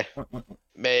tonne, ouais.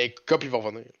 mais Cup, il va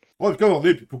revenir. Ouais, puis comme on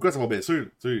dit, puis pourquoi ça va baisser,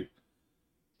 tu sais.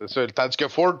 C'est ça. Tandis que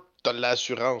Ford, t'as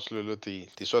l'assurance, là t'es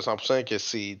sûr à 100% que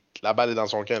la balle est dans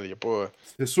son camp, là. Y a pas.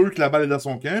 C'est sûr que la balle est dans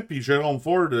son camp, puis Jérôme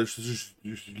Ford, je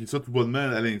dis ça tout bonnement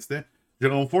à l'instant.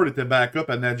 Jérôme Ford était backup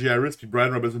à Najee Harris puis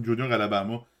Brian Robinson Jr. à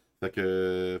Alabama. Fait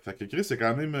que Chris, c'est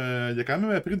quand même, il a quand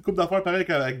même appris une coupe d'affaires pareille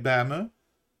avec Bama.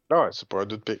 Non, ouais, c'est pas un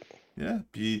doute pick. Yeah.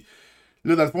 Puis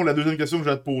là, dans le fond, la deuxième question que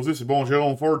j'ai à te poser, c'est bon,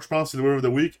 Jérôme Ford, je pense que c'est le Wave of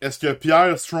the Week. Est-ce que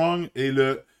Pierre Strong est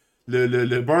le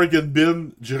bargain bin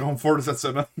Jérôme Ford cette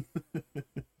semaine? Moi,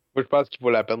 je pense qu'il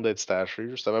vaut la peine d'être stashé,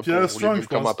 justement, Pierre pour Strong, les je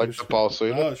pense commentaires que, que tu as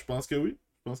passés. ah, je pense que oui.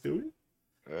 Je pense que oui.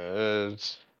 Je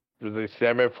veux dire, si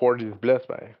jamais Ford il se blesse,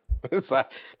 ben. ça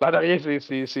de rien,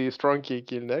 c'est Strong qui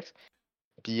est le next.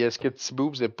 Puis est-ce que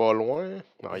T-Boobs est pas loin?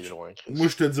 Non, il est loin, Chris. Moi,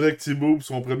 je te dirais que Thibaut,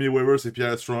 son premier waiver, c'est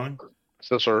Pierre Strong.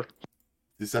 C'est sûr.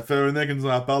 Et ça fait un an qu'il nous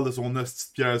en parle de son hostie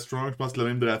de Pierre Strong. Je pense qu'il l'a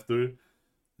même drafté.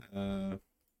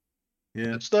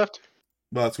 Yeah. As-tu draft?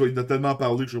 Bah, en tout cas, il en a tellement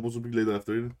parlé que je sais pas surpris qu'il l'ait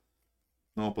drafté. Là.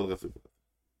 Non, pas drafté.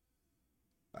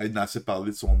 Il a assez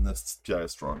parlé de son hostie de Pierre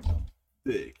Strong.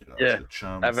 Yeah.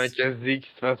 Avant qu'il se dise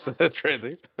qu'il se fasse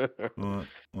trader. ouais.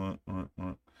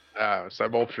 Ah, c'est un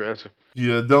bon puant, ça. Puis,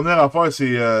 dernière affaire,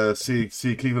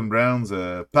 c'est Cleveland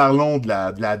Browns. Parlons de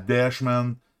la Dash,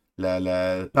 man.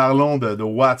 Parlons de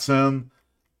Watson.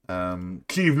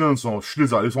 Cleveland, je suis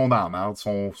désolé, ils sont dans la merde.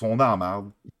 Ils sont dans la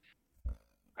merde.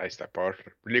 Hey, c'était pas.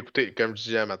 Je l'écoutais, comme je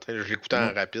disais un matin, je l'écoutais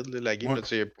en rapide, là, la game, tu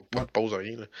sais, pas de pause,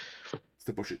 rien. Là.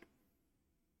 C'était pas shit.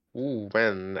 Ouh,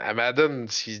 man. À Madden,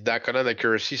 si dans la colonne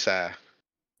accuracy, ça.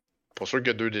 Pas sûr qu'il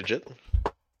y a 2 digits.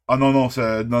 Ah non, non.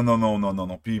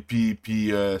 Puis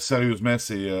sérieusement,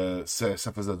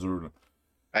 ça faisait dur. Là.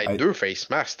 Hey, 2 face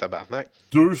masks, tabarnak.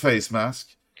 2 face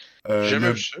masks. J'ai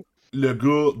jamais vu ça. Le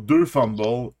gars, 2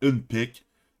 fumbles, une pick.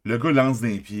 Le gars lance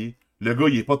des pieds. Le gars,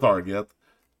 il est pas target.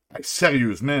 Hey,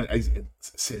 sérieusement, hey,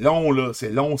 c'est long, là.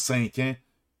 C'est long, 5 ans.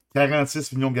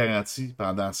 46 millions garantis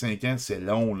pendant 5 ans, c'est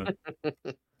long, là.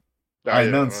 Hey,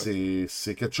 man, c'est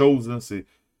quelque chose, là.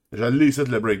 Je l'ai ici,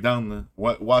 le breakdown,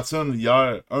 là. Watson,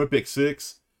 hier, 1 pick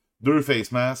 6, 2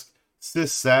 face masks, 6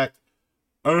 sacs,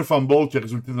 un fumble qui a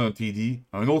résulté d'un TD,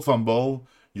 un autre fumble,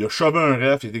 il a chové un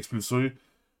ref, il a été expulsé.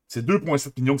 C'est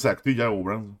 2,7 millions que ça a coûté hier aux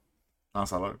Browns, en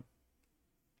salaire.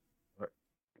 Ouais,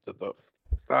 c'est top.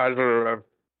 Ah, je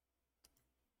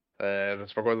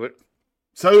sais pas quoi dire.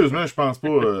 Sérieusement, je pense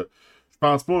pas. Je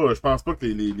pense pas que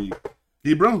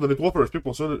les Browns ont donné 3 first pick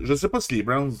pour ça. Là. Je sais pas si les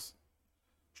Browns.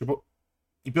 Je sais pas.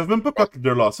 Ils peuvent même pas cut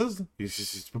their losses. Tu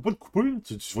peux pas le couper.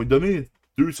 Tu vas lui donner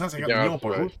 250 millions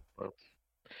par jour. Ouais.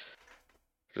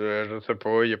 Je sais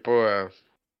pas, il y a pas.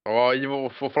 Il va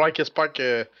falloir qu'il espère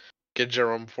que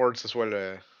Jerome Ford ce soit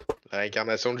la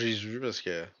réincarnation de Jésus parce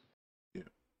que.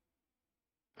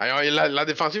 Alors, la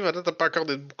défensive, maintenant, t'as pas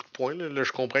accordé beaucoup de points. Là,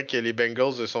 je comprends que les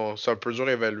Bengals sont un peu dur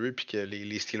à évaluer puis que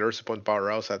les Steelers, c'est pas une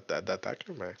powerhouse d'attaque.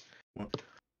 Mais. Ouais.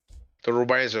 Toujours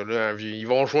bien ça. Là, ils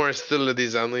vont jouer un style là,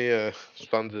 des années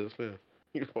 70. Là.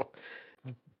 Ils vont...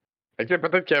 Fait que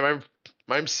peut-être que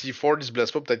même si Ford il se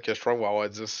blesse pas, peut-être que Strong va avoir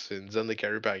 10, une dizaine de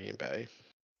carries par game, pareil.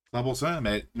 100%,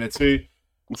 mais tu sais,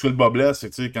 où tu fais le bas blesse,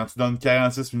 c'est que quand tu donnes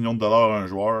 46 millions de dollars à un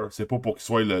joueur, c'est pas pour qu'il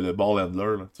soit le ball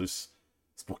handler. Là, c'est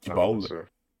pour qu'il balle.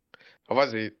 En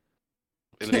fait,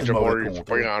 c'est Elijah Moore, il fait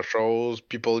pas grand-chose.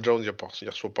 People Jones, il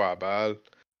reçoit pas la balle.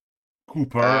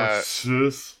 Cooper,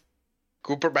 6.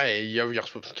 Cooper, ben, il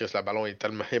reçoit parce que le ballon est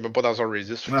tellement. Il est même pas dans son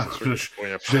resist.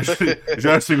 J'ai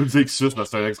un second dire que 6 parce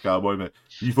que c'est un ex-cowboy, mais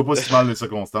il faut pas si mal les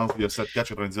circonstances. Il y a 7 catchs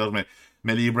 90 yards, mais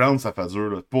les Browns, ça fait dur.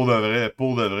 Là. Pour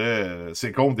de vrai,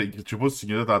 c'est con. Je sais pas si tu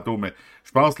disais tantôt, mais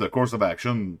je pense que le course of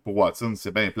action pour Watson,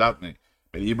 c'est bien plate, mais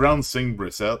les Browns signent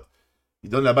Brissett. Ils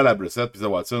donnent la balle à Brissett, puis à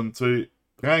Watson, tu sais,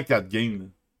 prends 4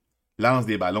 games, là, lance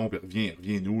des ballons, puis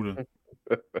reviens-nous. Là.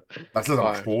 Parce que là, ça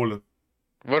marche pas, là.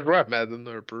 Va jouer à Madden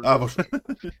un peu. Ah, va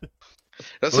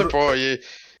Je sais pas,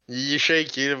 il est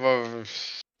shaky, va.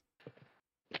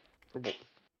 C'est bon.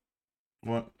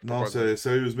 Ouais, non,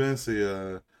 sérieusement, c'est.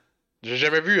 J'ai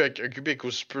jamais vu un QB avec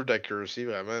aussi peu d'accuracy,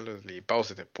 vraiment. Là. Les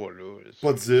passes étaient pas là.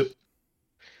 Pas de zip.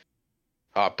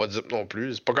 Ah, pas de zip non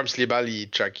plus. C'est pas comme si les balles ils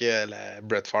checkaient à la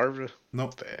Brett Favre. Là.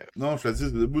 Non. Non, je te dis,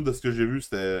 le bout de ce que j'ai vu,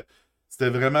 c'était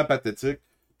vraiment pathétique.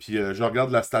 Puis je regarde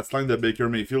la stats line de Baker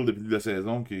Mayfield depuis le début de la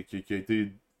saison qui a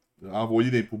été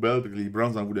envoyé des poubelles, puis que les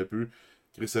Browns n'en voulaient plus.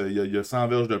 Chris, il y a 100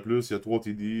 verges de plus, il y a 3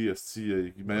 TD,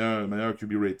 meilleur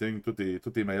QB rating, tout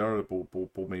est meilleur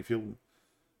pour Mayfield.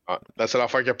 Ouais. La seule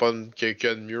affaire qu'il y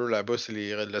a de mieux là-bas, c'est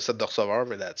le set de receveurs,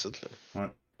 mais that's it. Là. Ouais.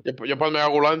 Il n'y a pas le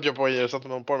meilleur O-line, puis il n'y a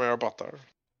certainement pas le meilleur porteur.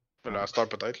 La star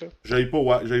peut-être. Là. J'avais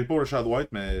pas Rashad White,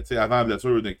 mais avant la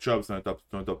blessure, Nick Chubb, c'est un top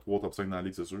 3, top 5 dans la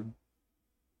ligue, c'est sûr.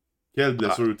 Quelle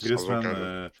blessure triste,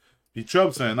 man. Puis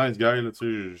Chubb, c'est un nice guy, là,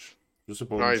 tu sais. Je sais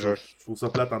pas. Ouais, je trouve ça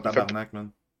plate en tabarnak, man.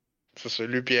 C'est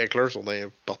lui et Eckler sont des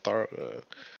porteurs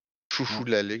chouchou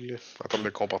de la ligue, là, en termes de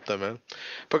comportement.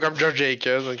 Pas comme Josh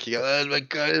Jacobs, hein, qui je me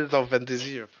colle dans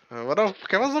Fantasy.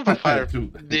 Comment ça peut faire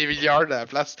des milliards à la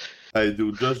place? Hey,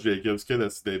 dude, Josh Jacobs, quel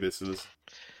assis d'imbécile.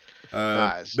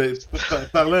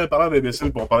 Parlant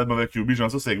d'imbécile pour parler de mauvais QB, j'en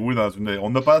sais c'est Segway dans une. On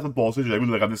n'a pas la semaine passée, j'ai le goût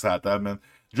de le ramener sur la table, man.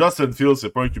 Justin Fields, c'est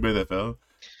pas un QB NFL.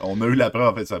 On a eu la preuve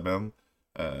en fin de semaine.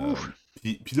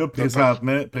 Puis là,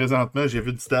 présentement, j'ai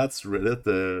vu une stats sur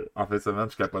Reddit en fin de semaine,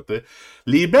 je capotais.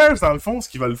 Les Bears, dans le fond, ce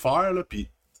qu'ils veulent faire, là, puis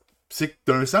c'est que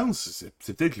d'un sens,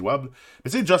 c'est peut-être louable. Mais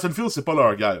tu sais, Justin Fields, c'est pas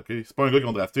leur gars, ok? C'est pas un gars qui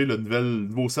ont drafté. Le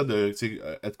nouveau set de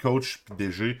head coach puis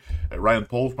DG, Ryan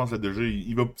Paul, je pense, le DG,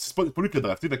 c'est pas lui qui l'a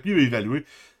drafté. Fait que lui, il va évaluer.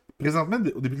 Présentement,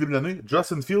 au début de l'année,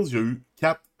 Justin Fields, il y a eu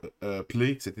 4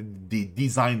 plays, c'était des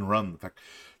design runs. Fait que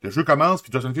le jeu commence,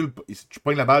 puis Justin Fields, tu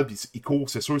pognes la balle, puis il court,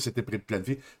 c'est sûr, c'était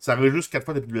planifié. Ça arrive juste 4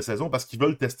 fois depuis la saison parce qu'ils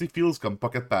veulent tester Fields comme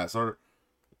pocket passer.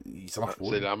 Ça marche pas.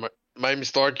 C'est la même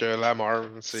histoire que Lamar.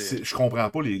 Je comprends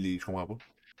pas je comprends pas.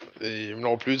 Et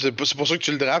non plus. C'est pour ça que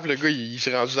tu le drafts, le gars, il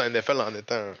s'est rendu dans la NFL en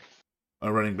étant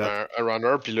un running back. Un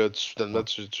runner, puis là, soudainement,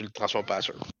 tu le transformes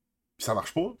passer. Puis ça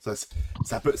marche pas.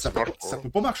 Ça peut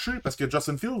pas marcher parce que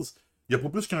Justin Fields, il a pas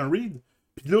plus qu'un read.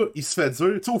 Puis là, il se fait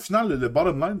dire, tu sais, au final, le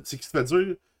bottom line, c'est qu'il se fait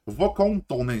dire, va contre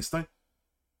ton instinct.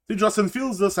 Tu sais, Justin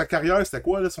Fields, là, sa carrière, c'était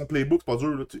quoi, là, son playbook, c'est pas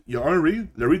dur. Là. Il y a un read,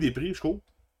 le read est pris, je crois.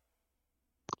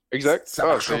 Exact. Ça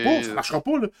marchera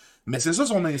pas, là. Mais c'est ça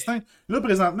son instinct. Là,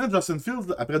 présentement, Justin Fields,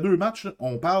 là, après 2 matchs, là,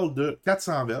 on parle de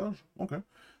 400 verges. OK.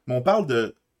 Mais on parle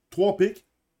de 3 picks,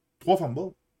 3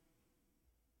 fumbles.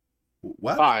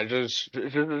 What? Ah, je sais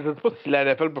pas si la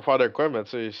NFL peut faire de quoi, mais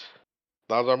tu sais,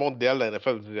 dans un monde idéal, la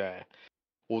NFL dit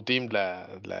au team de la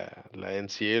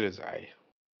NCA, là, dit, hey,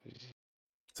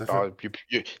 ça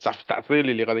attire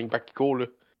les running backs qui courent, là.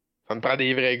 Ça me prend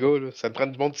des vrais gars, là. Ça me prend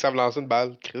du monde qui savent lancer une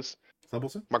balle, Chris.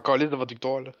 100%? Ma calisse de votre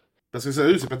victoire, là. Parce que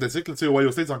sérieux, c'est pathétique, là. Tu sais,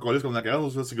 Ohio State, c'est encore comme la carrière,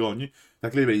 ça, c'est gagné.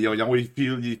 Fait que là, ben, ils ont envoyé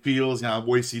Fields, ils ont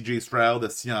envoyé CJ Stroud,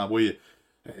 ils ont envoyé.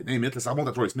 Limite, ça remonte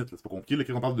à Troy Smith, c'est pas compliqué, là,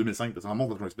 quand on parle de 2005, ça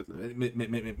remonte à Troy Smith.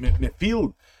 Mais Field,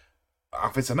 en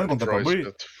fin de semaine, contre Tampa Bay,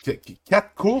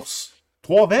 4 courses,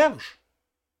 3 verges.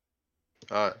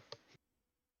 Ouais.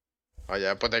 Il n'y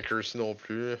avait pas d'accuracy non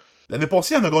plus. L'année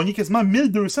passée, on a gagné quasiment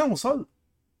 1200 au sol.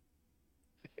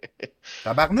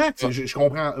 Tabarnak, je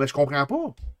comprends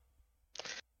pas.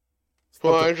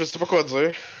 Ouais, je sais pas quoi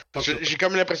dire. J'ai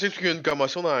comme l'impression qu'il y a eu une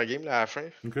commotion dans la game là, à la fin.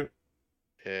 Ok.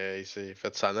 Il s'est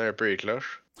fait sonner un peu les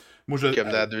cloches. Moi, comme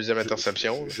dans la deuxième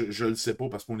interception. Je le sais pas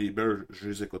parce que les Bears, je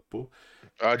les écoute pas.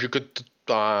 Ah, j'écoute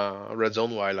tout en Red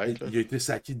Zone ou Highlight. Il a été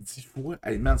saqué 10 fois.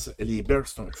 Hey man, les Bears,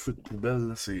 c'est un feu de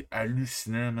poubelle. C'est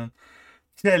hallucinant, man.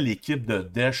 Quelle équipe de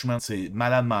Dash, man. C'est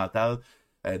malade mental.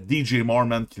 DJ Moore,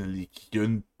 man, qui a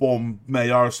une pas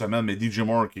meilleure semaine, mais DJ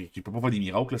Moore qui peut pas faire des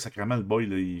miracles. Là, sacrément, le boy,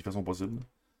 là, il fait son possible.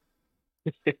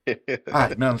 Ah,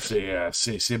 man,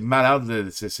 c'est malade,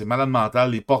 c'est malade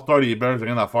mental. Les porteurs des Bears,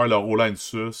 rien à faire, leur O-line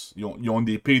sus. Ils ont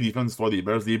des pires défenses d'histoire des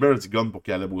Bears. Les Bears, ils gagnent pour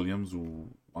Caleb Williams ou.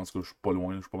 En tout cas, je suis pas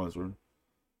loin, je suis pas mal sûr.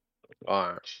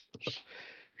 Ouais.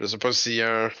 Je sais pas s'il y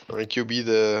a un QB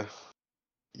de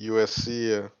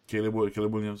USC. Caleb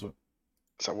Williams, ouais.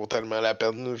 Ça vaut tellement la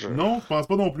peine. Non, je pense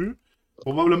pas non plus.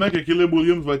 Probablement que Caleb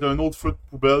Williams va être un autre feu de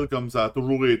poubelle comme ça a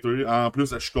toujours été. En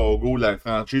plus, à Chicago, la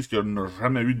franchise qui n'a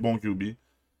jamais eu de bon QB.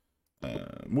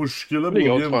 Moi, je suis Caleb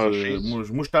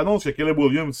Williams. Moi, je t'annonce que Caleb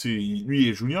Williams, lui, il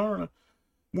est junior. Là.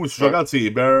 Moi, si je regarde ses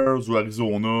Bears ou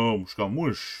Arizona, je suis comme,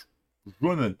 moi, je veux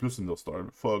en être plus une star.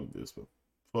 Fuck this.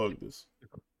 Fuck this.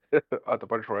 Ah, t'as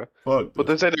pas le choix. Fuck faut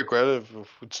t'essayer de quoi, là.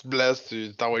 Faut que tu te blesses,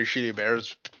 tu t'envoies chez les Bears,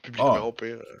 publiquement, au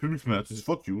pire. Publiquement, tu dis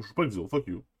fuck you, je suis pas avec eux, fuck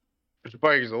you. Je suis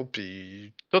pas avec eux autres,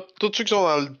 pis tous ceux qui sont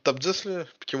dans le top 10, là,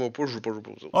 pis qui m'ont pas, je joue pas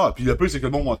pour eux autres. Ah, pis le pire, c'est que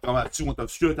le monde va te prendre dessus, on t'a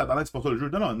dessus, tabarnak, c'est pas ça le jeu.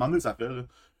 Non, demandez ça fait, là.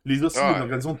 Les autres, c'est une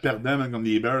organisation de perdants, man, comme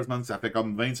les Bears, man, ça fait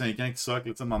comme 25 ans qu'ils soquent,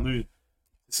 tu sais, demandez.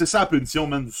 C'est ça la punition,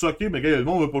 man. Vous soquez, mais gars, le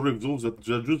monde veut pas jouer avec vous autres,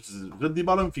 vous êtes des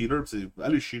bottom feeders, pis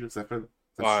allez chier, là, ça fait.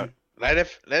 Ouais. La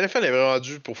NFL est vraiment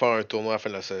due pour faire un tournoi à la fin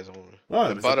de la saison.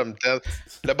 Ouais,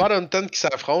 le bottom 10 qui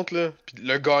s'affronte, là, pis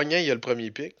le gagnant, il a le premier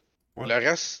pick. Ouais. Le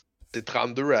reste, c'est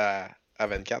 32 à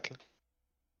 24. Là.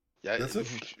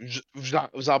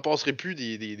 Vous en passerez plus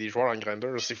des joueurs en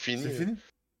grandeur. C'est fini. C'est fini.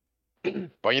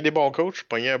 Pognez des bons coachs,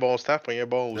 pognez un bon staff, pognez un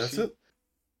bon That's aussi. it.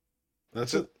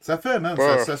 That's it. Ça fait, man.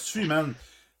 Pas... Ça suit, man.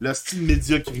 Le style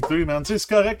médiocrité, man. Tu sais, c'est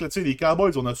correct, là. Tu sais, les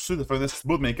Cowboys, on a su de faire un petit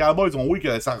bout, mais les Cowboys, on voit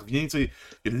que ça revient, tu sais.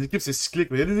 Il y a des équipes, c'est cyclique.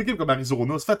 Mais il y a des équipes comme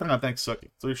Arizona, ça fait 30 ans qu'ils suck.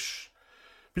 Tu sais,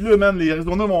 puis là, man, les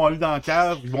Arizona vont aller dans la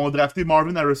cave, ils vont drafter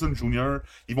Marvin Harrison Jr.,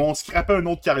 ils vont scraper une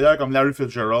autre carrière comme Larry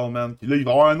Fitzgerald, man. Puis là, il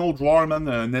va y avoir un autre joueur, man,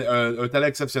 un talent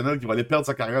exceptionnel qui va aller perdre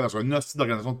sa carrière dans une hostie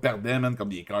d'organisation de perdants, man,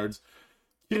 comme les Cards.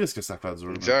 Qu'est-ce que ça fait dur,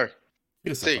 man? Exact.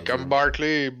 Tu sais, comme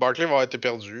Barkley va être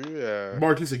perdu.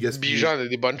 Barkley, c'est gaspillé. Bijan a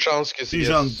des bonnes chances que c'est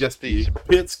Bijan gaspillé.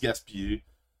 Pitts gaspillé.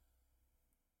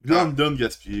 London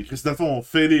gaspillé. Christophe, on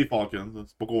fait les Falcons.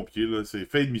 C'est pas compliqué, là. C'est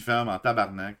fait demi-femme en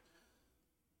tabarnak.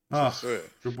 Ah, je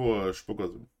sais pas quoi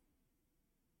dire.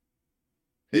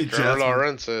 Et Trevor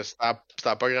Lawrence,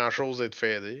 c'était pas grand-chose d'être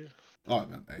fêté. Ah,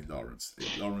 man, hey, Lawrence,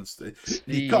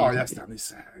 les carrières cette année,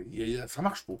 ça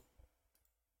marche pas.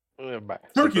 Ben,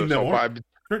 Kirk et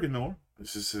Miller.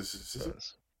 C'est ça.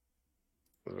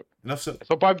 Ils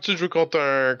sont pas habitués de jouer contre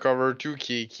un cover 2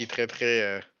 qui est très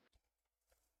très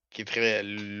qui est très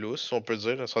lousse, on peut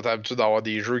dire. Ils sont habitués d'avoir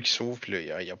des jeux qui s'ouvrent, puis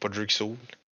là, il n'y a pas de jeu qui s'ouvre.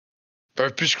 Ils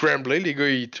peuvent plus scrambler, les gars,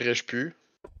 ils trichent plus.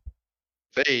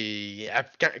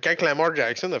 Quand Lamar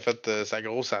Jackson a fait sa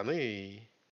grosse année,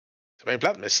 c'est bien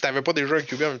plate, mais si t'avais pas déjà un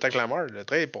QB en même temps que Lamar, le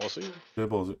train est passé. C'est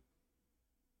passé.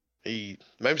 Et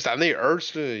même cette année,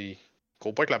 Hurts, là, il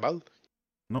court pas avec la balle.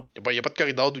 Non. Il n'y a pas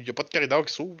de corridor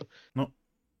qui s'ouvre. Non.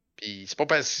 Puis c'est pas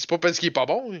parce qu'il est pas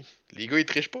bon. Les gars, ils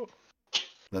trichent pas.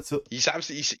 That's it. Ils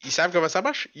savent comment ça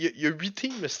marche. Il y a 8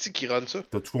 teams qui run ça.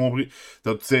 T'as tout compris.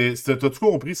 T'as tout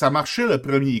compris. Ça marchait le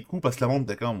premier coup parce que le monde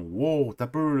était comme wow, t'as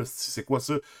peur, c'est quoi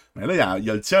ça? Mais là, il y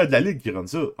a le tiers de la ligue qui run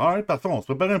ça. Alright, parfait, on se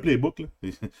prépare un playbook. Là.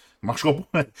 Ça marchera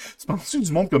pas. Tu penses-tu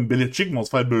du monde comme Belichick vont se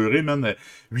faire beurrer, man,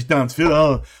 8 ans de fil?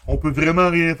 Ah, on peut vraiment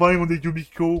rien faire, on est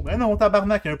cubico. Mais non,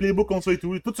 tabarnak, il y a un playbook comme ça et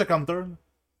tout. Tout ce counter.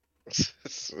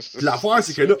 L'affaire,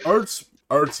 c'est que là, Hurts,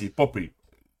 il est pas pire.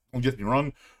 Don't get me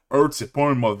wrong. Hurts, c'est pas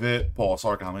un mauvais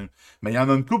passeur quand même. Mais il y en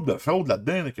a une coupe de fraude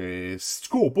là-dedans là, que si tu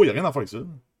cours pas, il n'y a rien à faire avec ça.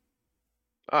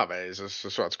 Ah ben, c'est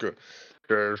ça, en tout cas.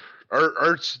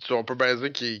 Hurts, on peut bien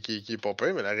dire qu'il est pas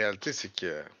pire, mais la réalité, c'est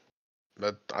que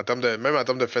même en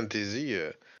termes de fantasy,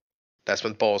 la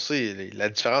semaine passée, la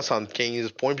différence entre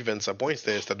 15 points et 27 points,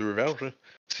 c'était 2 verges. Là.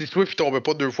 Si Swift ne tombait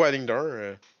pas 2 fois à la ligne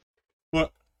d'un, ouais.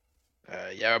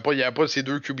 Il n'y avait pas ces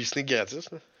 2 QB sneak gratis.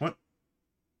 Là. Ouais.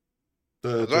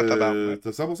 T'as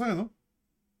 100% raison.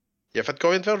 Il a fait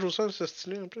combien de verges au sol, ce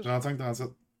style-là, en plus?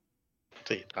 35-37.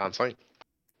 T'sais, 35.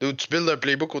 Donc, tu builds un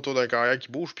playbook autour d'un carrière qui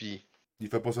bouge, puis il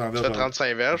fait pas 100 verges. Tu fais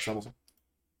 35 verges. 100%.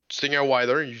 Tu signes un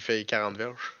wider, il fait 40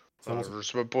 verges. Je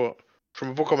sais même pas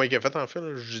comment il a fait, en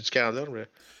fait. J'ai dit 40 verges,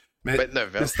 mais 29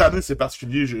 verges. Cette année, c'est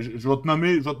particulier. Je vais te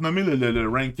nommer le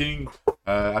ranking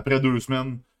après 2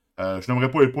 semaines. Je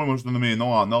n'aimerais pas les points, moi je te donne mes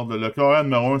noms en ordre. Le carrière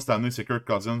numéro 1 cette année, c'est Kirk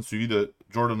Cousins, suivi de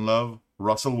Jordan Love,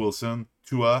 Russell Wilson,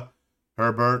 Tua,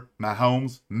 Herbert, Mahomes,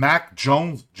 Mac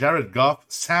Jones, Jared Goff,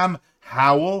 Sam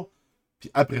Howell, puis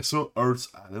après ça, Hurts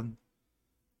Allen.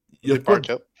 Il y a de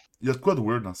quoi de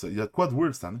weird dans ça. Il y a de quoi de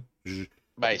weird cette année.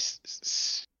 Ben,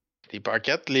 les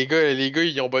Pockets, les gars,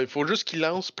 il faut juste qu'ils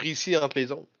lancent précis entre les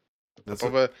zones. T'as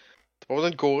pas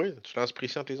besoin de courir, tu lances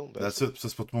précis entre les zones. Ça,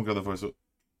 c'est pas tout le monde qui a de faire ça.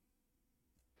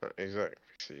 Exact.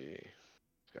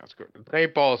 En tout cas, le train est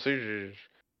passé,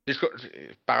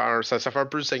 ça fait un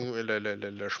peu le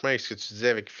chemin avec ce que tu disais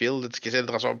avec Phil, qui essaie de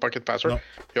transformer Pocket Passer.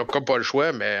 Ils ont comme pas le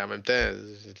choix, mais en même temps,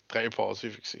 le train est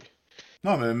passé. Fait que c'est...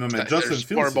 Non, mais Justin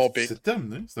Fields, c'est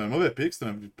terminé. C'est un mauvais pick, c'est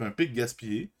un pick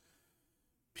gaspillé.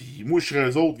 Puis moi, je serais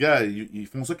eux autres, gars, ils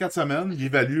font ça 4 semaines, ils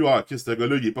évaluent, ok, ce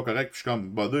gars-là, il est pas correct, puis je suis comme,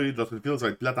 buddy, Justin Fields, ça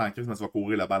va être plate en crise, mais tu vas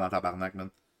courir la balle dans ta barnaque,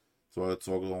 man. On va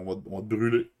te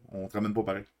brûler, on te ramène pas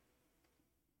pareil.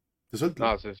 C'est ça le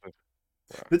plan. Non, c'est ça. Ouais.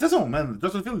 Mais de toute façon, man,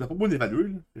 Justin Fields, il a pas besoin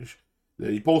d'évaluer,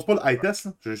 il pose pas le high test,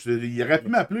 là. Il aurait pu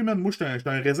m'appeler, man, moi, j'étais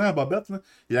un raisin à bobette, là.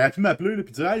 Il aurait pu m'appeler, là,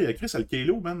 puis dire, hey, Chris, c'est le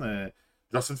Kalo, man.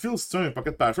 Justin Fields, c'est un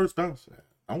pocket passer, tu penses?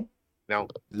 Non. Non.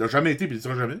 Il l'a jamais été, puis il le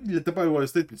sera jamais. Il l'était pas à Ohio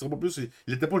State, puis il le sera pas plus.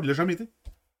 Il l'a jamais été.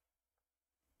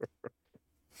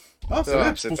 Ah, c'est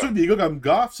vrai. C'est pour ça que des gars comme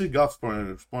Goff, tu sais, Goff,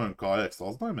 c'est pas un carrière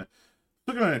extraordinaire, mais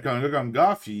c'est pour ça qu'un gars comme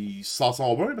Goff, il s'en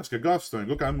sort bien, parce que Goff, c'est un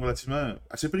gars quand même relativement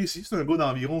assez précis. C'est un gars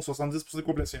d'environ 70% de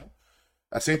complétion.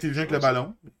 Assez intelligent avec le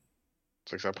ballon.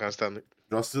 C'est ça que ça prend cette année.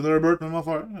 Justin Herbert, même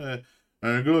affaire.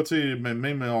 Un gars, tu sais,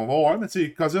 même, on va voir, mais tu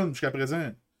sais, Cousin, jusqu'à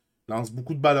présent, lance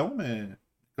beaucoup de ballons, mais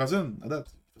Cousin, à date,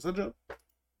 il fait ça job.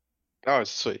 Ah,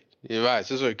 c'est ça. Ouais,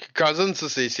 c'est ça. Cousins,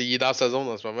 ça, il est dans sa zone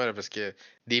en ce moment, là, parce que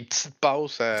des petites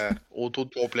passes au taux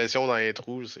de complétion dans les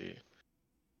trous, c'est.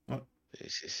 Ouais.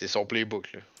 C'est son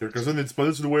playbook, là. Kirk Cousins est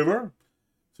disponible sur le waiver.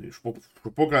 Je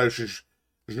peux pas quand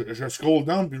je scroll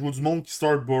down puis je vois du monde qui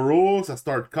start Burrow, ça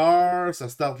start Carr, ça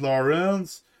start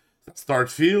Lawrence, ça start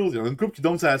Fields. Il y en a une couple qui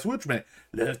donne sa Switch, mais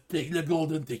le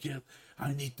golden ticket.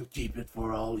 I need to keep it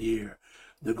for all year.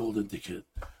 The golden ticket.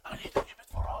 I need to keep it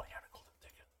for all year. The golden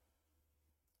ticket.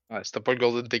 Ouais, si t'as pas le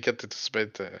golden ticket, t'es tout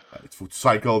bête. Il faut que tu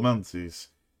cycle, man.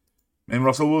 Même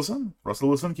Russell Wilson. Russell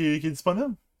Wilson qui est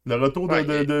disponible. Le retour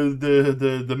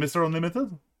de Mr. Unlimited.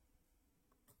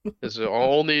 C'est ça.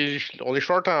 On est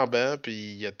short en banc, puis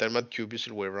il y a tellement de QB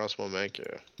sur le waiver en ce moment que.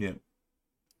 Yeah.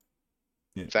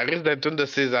 Ça risque d'être une de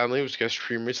ces années où ce que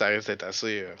streamer, ça risque d'être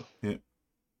assez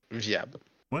viable.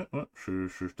 Ouais, je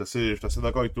suis assez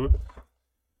d'accord avec toi.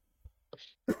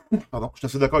 Pardon, je suis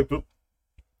assez d'accord avec toi.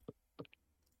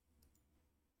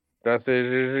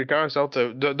 J'ai quand même sorte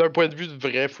d'un point de vue de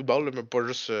vrai football, là, mais pas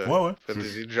juste Ouais.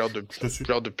 genre de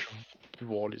plus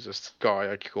voir les hosties de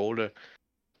carrière qui courent. Là.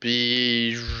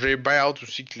 Puis j'ai bien hâte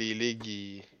aussi que les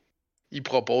ligues ils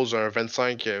proposent un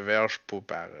 25 verges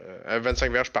un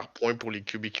 25 verges par point pour les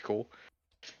QB qui courent.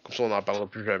 Comme ça on n'en parlera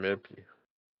plus jamais. Puis...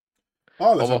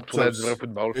 on va retourner à du vrai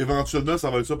football. Éventuellement, ça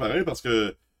va être ça pareil parce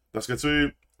que tu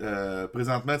sais,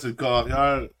 présentement, le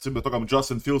carrière, tu sais, mettons comme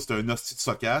Justin Fields, c'est un hostie de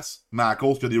socasse, mais à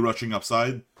cause qu'il y a des rushing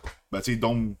upside, ben tu sais,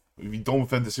 il tombe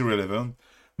fantasy relevant.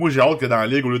 Moi, j'ai hâte que dans la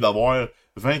ligue, au lieu d'avoir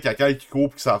 20 cacailles qui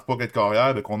courent et qui savent pas qu'être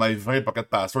carrière, ben, qu'on ait 20 pocket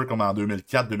passers comme en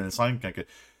 2004-2005, quand que. Tu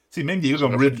sais, même des gars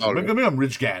comme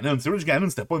Rich Gannon. Tu sais, Rich Gannon,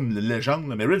 c'était pas une légende,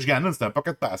 mais Rich Gannon, c'était un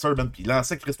pocket passer, ben, pis il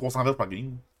lançait Chris 300 verges par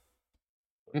game.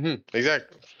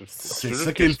 Exact. C'est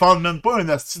ça qui est le fun, man. Pas un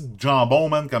asti de jambon,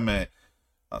 man, comme.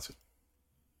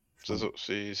 C'est ça.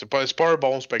 C'est pas un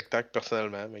bon spectacle,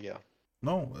 personnellement, mais regarde.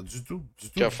 Non, du tout.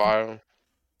 Que faire?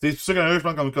 C'est sûr qu'un je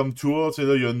pense comme Tua, tu sais,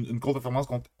 là, il y a une contre-performance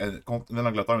contre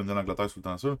l'Angleterre, mais l'Angleterre, c'est tout le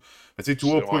temps ça. Mais tu sais,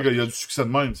 Tua, pourquoi il y a du succès de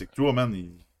même? C'est que Tua, man,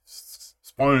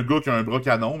 c'est pas un gars qui a un bras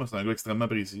canon, mais c'est un gars extrêmement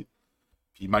précis.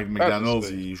 Puis Mike McDaniels,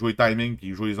 il joue les timings, puis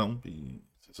il joue les zones, puis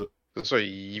c'est ça. C'est ça,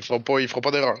 il fera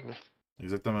pas d'erreur.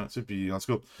 Exactement, tu sais, puis en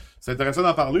tout cas, c'est intéressant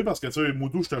d'en parler parce que, tu sais,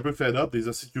 Moutou, j'étais un peu fed up des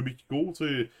assises QB qui courent, tu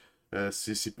sais.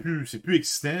 C'est plus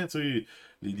excitant, tu sais.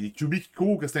 Les QB qui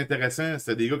courent, que c'est intéressant,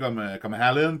 c'était des gars comme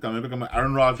Allen, comme un gars comme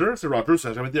Aaron Rodgers. Rodgers, ça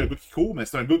n'a jamais été un gars qui court, mais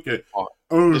c'est un gars que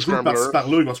un jeu par-ci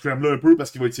par-là, il va scrambler un peu parce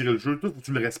qu'il va étirer le jeu. Tout, faut que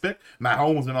tu le respectes.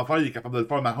 Mahomes, il est capable de le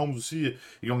faire. Mahomes aussi,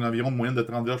 il gagne environ une moyenne de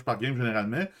 30 verges par game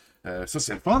généralement. Ça,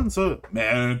 c'est le fun, ça. Mais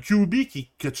un QB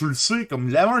que tu le sais, comme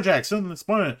Lamar Jackson, c'est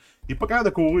pas un. Il est pas capable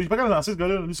de courir, il est pas capable de lancer ce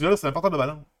gars-là. Lui, ce gars-là, c'est un porteur de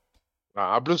ballon.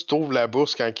 En plus, tu ouvres la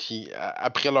bourse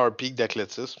après leur pic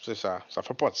d'athlétisme, ça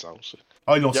fait pas de sens.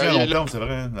 Ah, ils l'ont signé à long terme, c'est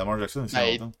vrai. Lamar Jackson, c'est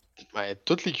à long terme.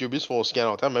 Tous les QB se font signer à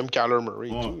long terme, même Kyler Murray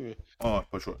et tout. Ah,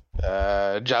 pas le choix.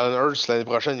 Jalen Hurts, l'année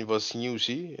prochaine, il va signer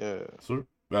aussi. Sûr.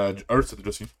 Hurts, c'est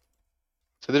déjà signé.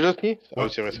 C'est déjà signé? Ouais,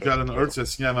 c'est vrai. Jalen Hurts a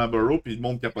signé avant Burrow, puis le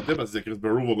monde capotait parce que Chris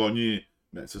Burrow va gagner.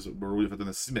 Ben, c'est ça, Burrow, il a fait un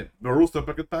assist, mais Burrow, c'est un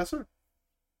pocket passer.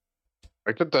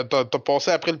 Fait que là, t'as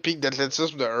passé après le pic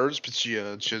d'athlétisme de Hurts, puis tu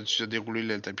as déroulé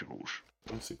le tapis rouge.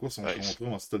 C'est quoi son contrat?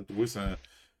 On s'est le trouvé,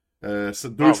 c'est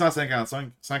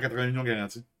 255, 180 millions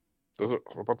garantis. Ça va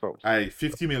pas de sens. Hey,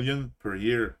 50 millions per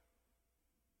year.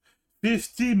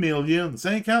 50 millions,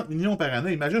 50 millions par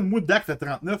année. Imagine, moi, Dak fait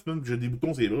 39, même, j'ai des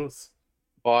boutons sur les bras.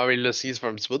 Ouais, mais il l'a signé, ça fait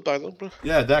un petit bout, par exemple. Là.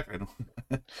 Yeah, Dak, non.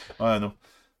 Ouais, non.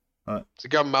 Ouais. C'est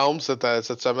comme Mahomes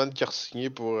cette semaine qui a signé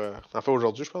pour. En fait,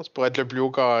 aujourd'hui, je pense, pour être le plus haut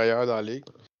carrière dans la ligue.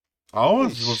 Ah ouais,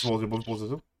 je vais pas poser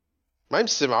ça. Même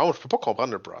si c'est Mahomes, je peux pas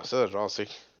comprendre le process. Genre, c'est.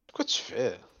 Quoi tu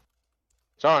fais?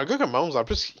 Genre, un gars comme Mahomes, en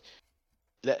plus,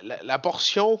 la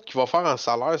portion qu'il va faire en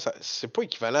salaire, c'est pas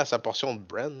équivalent à sa portion de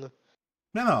Brand.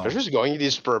 Mais non. Il va juste gagner des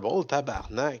Super Bowls,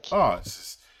 tabarnak. Ah,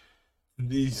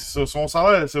 son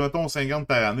salaire, c'est mettons 50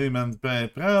 par année, man.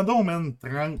 Prends donc, man,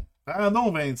 30. Prends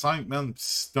donc 25, man. Pis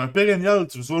si t'es un pérennial,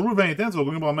 tu vas jouer 20 ans, tu vas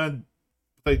gagner probablement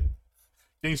peut-être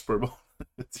 15 Super Bowls.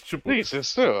 Je sais pas. Oui, c'est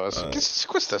ça. C'est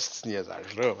quoi ce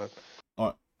niaisage-là, man?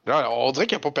 Ouais. Genre, on dirait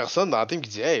qu'il n'y a pas personne dans la team qui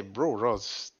dit Hey, bro, genre,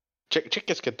 check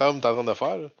qu'est-ce que Tom est en train de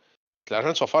faire, là. Que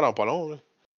l'argent, tu vas faire dans pas long, là.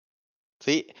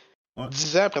 Tu sais,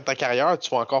 10 ans après ta carrière, tu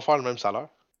vas encore faire le même salaire.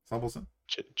 100%.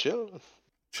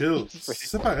 Chill.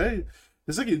 C'est pareil.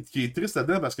 C'est ça qui est triste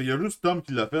là-dedans parce qu'il y a juste Tom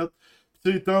qui l'a fait.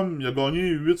 Tu sais, Tom, il a gagné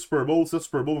 8 Super Bowls, 7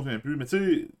 Super Bowls, je ne sais plus. Mais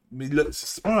tu sais,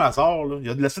 c'est pas un hasard, là. Il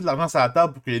a laissé de l'argent sur la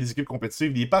table pour qu'il y ait des équipes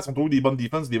compétitives. Les passes ont trouvé des bonnes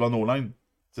défenses et des bonnes O-line.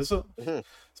 C'est ça.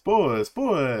 C'est pas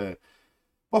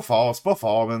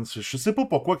fort, man. Je sais pas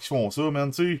pourquoi ils font ça,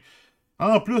 man. Tu sais,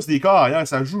 en plus, des carrières,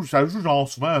 ça joue genre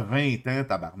souvent 20 ans,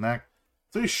 tabarnak.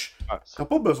 Tu sais, t'as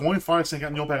pas besoin de faire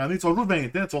 50 millions par année. Tu vas jouer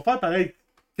 20 ans, tu vas faire pareil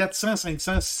 400,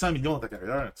 500, 600 millions dans ta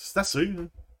carrière. C'est assez, là.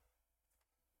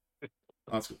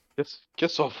 En tout cas. Qu'est-ce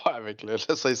que tu vas faire avec le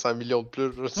 500 millions de plus?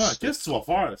 Ouais, qu'est-ce que tu vas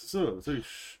faire? C'est ça. Tu sais,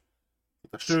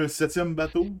 t'as acheté un 7e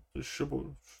bateau? Je sais pas.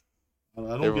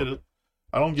 Allons get it.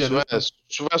 Allons get it.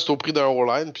 Souvent, c'est au prix d'un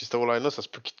O-line, puis cette O-line-là, ça se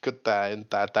peut qu'il te coûte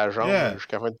ta jambe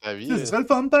jusqu'à la fin de ta vie. Ce serait le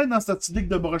fun peut-être dans cette petite ligue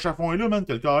de broche à fond là, man,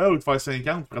 que le carrière, au lieu de faire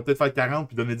 50, il pourrait peut-être faire 40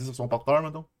 puis donner 10 à son porteur,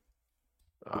 mettons.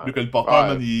 Plus que le porteur,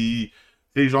 man, il.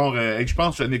 Tu sais, genre, je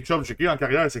pense que Nick Chubb, checké en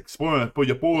carrière, c'est que c'est pas. Il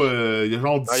y a pas. Il y a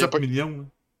genre 17 millions.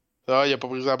 Ah, il a pas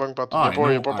brisé la banque partout. Il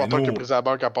n'y a pas un porteur qui a brisé la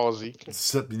banque à part Zeke.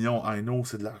 17 millions, I know,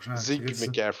 c'est de l'argent. Zeke et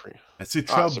McCaffrey. Mais tu sais,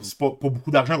 Chubb, c'est pas beaucoup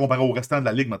d'argent comparé au restant de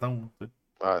la ligue, mettons.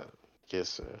 Ouais,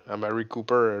 qu'est-ce. Amari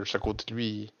Cooper, juste à côté de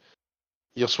lui,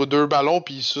 il reçoit 2 ballons,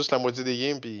 puis il suce la moitié des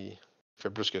games, puis il fait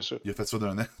plus que ça. Il a fait ça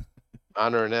d'un an.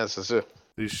 En un an, c'est ça.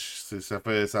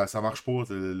 Ça marche pas.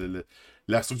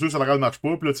 La structure salariale marche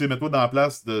pas. Puis là, tu sais, mets-toi dans la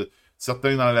place de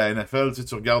certains dans la NFL.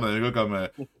 Tu regardes un gars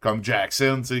comme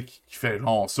Jackson, tu sais, qui fait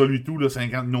genre ça, lui tout, là,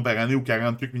 50 millions par année ou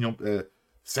 40 millions.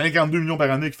 52 millions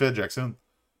par année qu'il fait Jackson.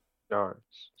 Ouais,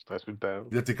 c'est insultant.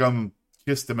 Là, t'es comme,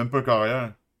 Chris, c'était même pas un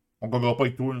carrière. On gagnera pas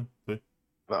avec toi, là.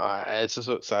 Ouais, c'est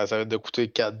ça. Ça va de coûter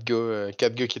 4 gars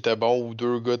qui étaient bons ou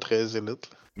 2 gars très élites.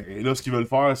 Mais là, ce qu'ils veulent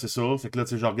faire, c'est ça. C'est que là,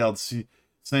 tu sais, je regarde ici.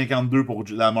 52 pour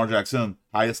Lamar Jackson,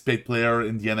 highest paid player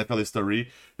in the NFL history.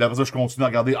 Puis après ça, je continue à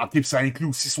regarder. Ok, puis ça inclut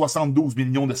aussi 72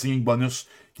 millions de singing bonus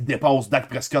qui dépassent Dak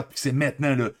Prescott, puis c'est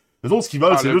maintenant, là. Les autres, ce qu'ils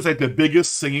veulent, c'est juste être le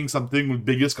biggest singing something ou le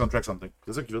biggest contract something.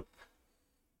 C'est ça qu'ils veulent.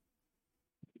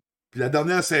 Puis la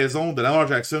dernière saison de Lamar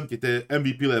Jackson, qui était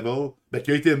MVP level, ben,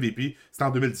 qui a été MVP, c'était en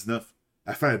 2019.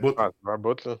 Elle fait un bout. Ah, c'est un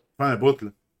bout, là. Elle fait un bout, là.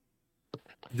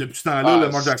 Depuis ce temps-là,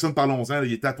 Lamar Jackson, parlons-en,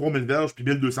 il était à 3000 verges puis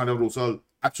 1200 verges au sol.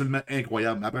 Absolument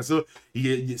incroyable. Après ça,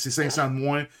 c'est 500 de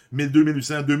moins,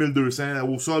 1200, 1800, 2200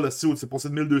 au sol. C'est passé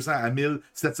de 1200 à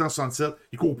 1767.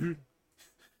 Il court plus.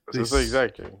 C'est ça,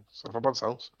 exact. Ça fait pas de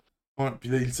sens. Ouais, puis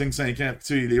là, il signe 5 ans.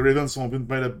 Puis, les Ravens sont une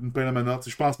paire de menottes.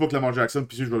 Je pense pas que Lamar Jackson,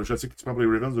 puis je sais que tu prends pour les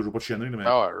Ravens, je veux pas te chienner, mais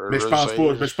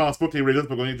je pense pas que les Ravens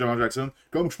peuvent gagner avec Lamar Jackson.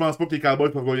 Comme je pense pas que les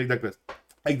Cowboys peuvent gagner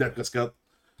avec Dak Prescott.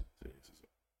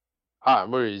 Ah,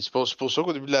 moi, c'est pour ça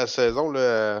qu'au début de la saison,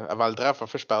 là, avant le draft, en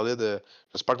fait, je parlais de.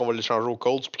 J'espère qu'on va l'échanger aux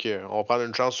Colts puis qu'on va prendre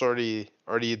une chance sur un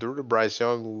des deux, là, Bryce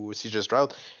Young ou CJ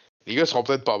Stroud. Les gars seront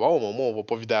peut-être pas bons, mais au moins, on va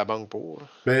pas vider la banque pour.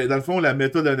 Ben, dans le fond, la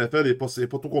méthode de la NFL est pas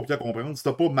trop compliquée à comprendre. Si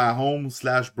t'as pas Mahomes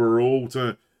 / Burrow,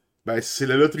 ben, c'est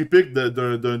le lottery pick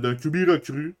d'un QB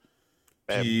recru.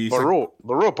 Ben,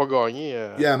 Burrow a pas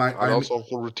gagné dans son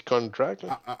rookie contract.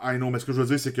 I know, mais ce que je veux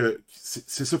dire, c'est que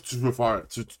c'est ça que tu veux faire.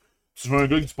 Tu veux un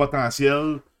gars avec du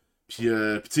potentiel. Puis,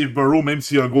 tu sais, Burrow, même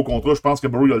s'il a un gros contrat, je pense que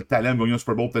Burrow il a le talent de gagner un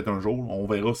Super Bowl peut-être un jour. On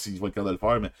verra s'il va être capable de le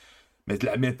faire. Mais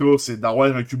la méta, c'est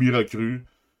d'avoir un QB recru.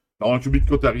 D'avoir un QB qui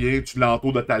coûte rien. Tu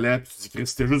l'entoures de talent. Puis tu dis, Chris,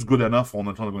 c'était juste good enough. On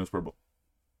a le chance de gagner un Super Bowl.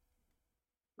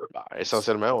 Ben,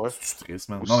 essentiellement, ouais. C'est triste,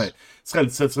 man. Non, mais ce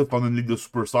serait de prendre une ligue de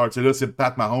superstars. Tu sais, là, c'est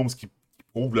Pat Mahomes qui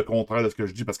prouve le contraire de ce que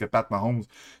je dis. Parce que Pat Mahomes,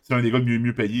 c'est un des gars le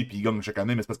mieux payé. Puis il gagne chaque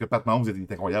année. Mais c'est parce que Pat Mahomes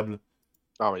est incroyable.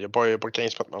 Non, mais il n'y a pas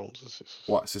 15 Pat Mahomes.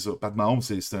 Ouais, c'est ça. Pat Mahomes,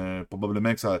 c'est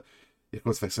probablement que ça.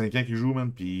 Écoute, ça fait 5 ans qu'il joue,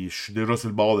 man. Puis je suis déjà sur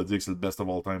le bord de dire que c'est le best of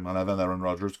all time. En avant d'Aaron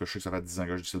Rodgers, parce que je sais que ça fait 10 ans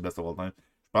que je dis que c'est le best of all time.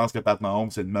 Je pense que Pat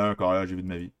Mahomes, c'est le meilleur carrière que j'ai vu de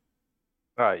ma vie.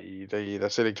 Ah, il est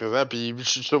assez électrisant. Puis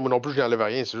ça, moi non plus, je n'enlève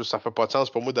rien. C'est juste que ça fait pas de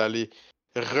sens pour moi d'aller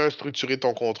restructurer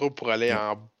ton contrat pour aller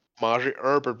en manger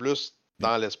un peu plus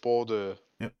dans l'espoir de.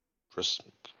 Je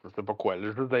sais pas quoi.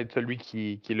 Là, juste d'être celui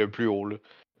qui est le plus haut. Là.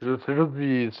 C'est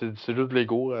juste de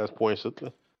l'ego à ce point-ci.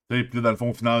 Puis là, dans le fond,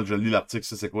 au final, je lis l'article,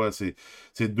 c'est quoi? C'est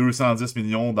 210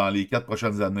 millions dans les 4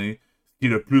 prochaines années, qui est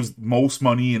le plus most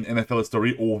money in NFL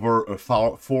history over a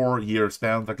 4-year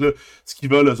span. Fait que là, ce qu'ils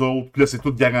veulent, eux autres, puis là, c'est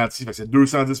tout garanti. Fait que c'est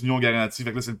 210 millions garantis.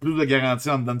 Fait que là, c'est le plus de garantie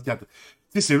en dedans de 4. Tu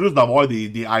sais, c'est juste d'avoir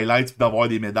des highlights, puis d'avoir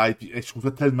des médailles, puis je trouve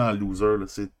ça tellement loser, là.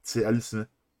 C'est hallucinant.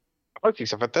 Ouais,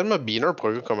 ça fait tellement beaner pour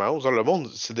un gars comme House. Le monde,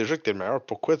 c'est déjà que t'es le meilleur.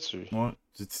 Pourquoi tu. Ouais.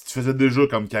 Tu faisais déjà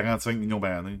comme 45 millions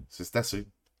par année. C'est assez.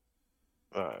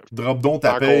 Drop donc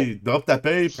ta paye. Drop ta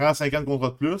paye, prends 50 contrats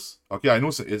de plus. Ok, I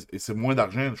know, c'est moins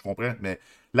d'argent, je comprends. Mais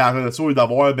la relation est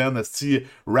d'avoir, Ben, Asti,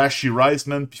 Rashi Rice,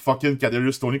 man, pis fucking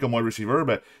Kadarius Toney comme wide receiver,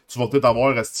 ben, tu vas peut-être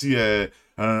avoir, Asti,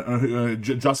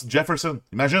 Justin Jefferson.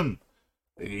 Imagine.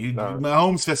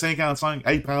 Mahomes fait 55.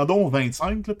 Hey, prends donc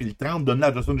 25, là, puis le 30, donne-le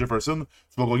à Justin Jefferson,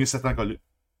 tu vas gagner 7 ans collés.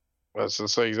 Ouais, c'est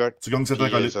ça, exact. Tu gagnes 7 ans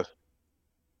collés.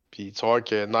 Puis tu vas voir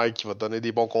que Nike va te donner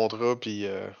des bons contrats, puis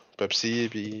Pepsi,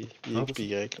 puis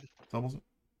Y.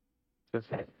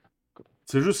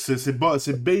 C'est juste, c'est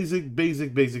basic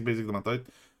dans ma tête.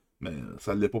 Mais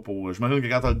ça l'est pas pour. J'imagine que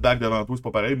quand t'as le bac devant toi, c'est pas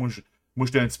pareil. Moi,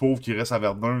 j'étais un petit pauvre qui reste à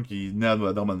Verdun, qui est né à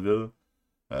Drummondville.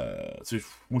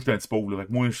 Moi, j'étais un petit pauvre. Là.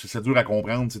 Moi, c'est dur à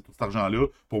comprendre, tout cet argent-là.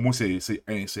 Pour moi, j'ai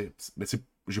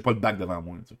pas le bac devant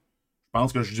moi. T'sais. Je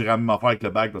pense que je dirais la même affaire avec le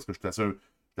bac parce que je suis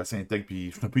assez intègre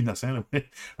puis je suis un peu innocent. Là.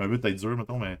 Un peu peut-être dur,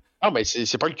 mettons, mais. Ah, mais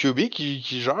c'est pas le QB qui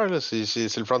gère, là.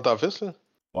 C'est le front office, là.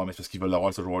 Ouais, mais c'est parce qu'ils veulent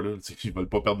l'avoir, ce joueur-là. Ils veulent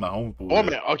pas perdre Mahomes pour. Ouais,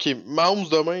 mais ok, Mahomes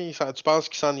demain, tu penses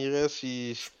qu'il s'en irait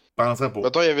si. Je penserais pas.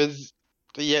 Mettons, il avait dit.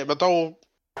 Mettons,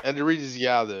 Andy Reid dit,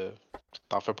 regarde,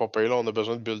 t'en fais pas payer là, on a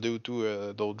besoin de builder ou tout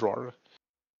d'autres joueurs. Là.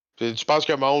 Puis, tu penses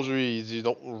que Mahomes, lui, il dit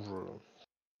non,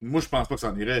 Moi, je pense pas que ça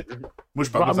en irait. Moi, je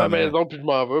je pense vais pas à que ça ma en irait. maison, puis je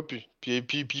m'en vais, puis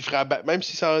il fera même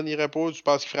si ça en irait pas, tu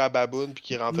penses qu'il ferait la baboune, puis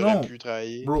qu'il rentrerait Non, plus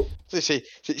travailler. bro. Tu sais,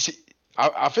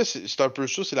 en fait, c'est un peu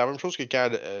ça, c'est la même chose que quand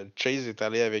Chase est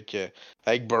allé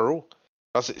avec Burrow.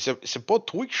 C'est pas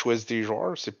toi qui choisis tes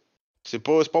joueurs, c'est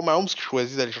pas Mahomes qui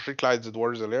choisit d'aller chercher Clyde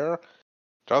Edwards-Helaire.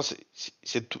 Genre,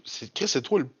 Chris, c'est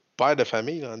toi le père de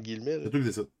famille, là, entre guillemets. C'est toi qui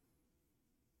décides.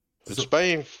 Tu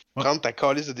peux prendre ta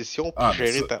calice de décision puis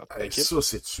gérer ta équipe. Ça,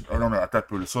 c'est. Ah non, mais attends un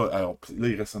peu. Ça, alors, là,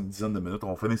 il reste une dizaine de minutes.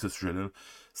 On va finir ce sujet-là.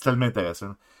 C'est tellement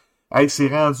intéressant. Hey, c'est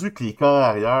rendu que les corps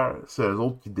arrière, c'est eux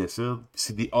autres qui décident. Puis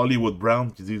c'est des Hollywood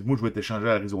Brown qui disent moi, je vais t'échanger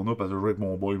à Arizona parce que je joue avec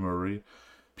mon boy Murray.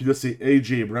 Puis là, c'est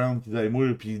AJ Brown qui dit hey,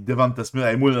 moi, puis Devonta Smith,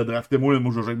 hey, moi, draftez-moi,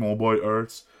 moi, je joue avec mon boy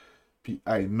Hurts. Puis,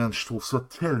 hey, man, je trouve ça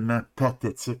tellement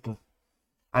pathétique. Là.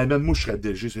 Hey, man, moi, je serais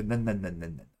DG. C'est non. Il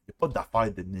n'y a pas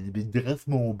d'affaire de draft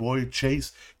mon boy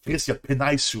Chase. Chris, il y a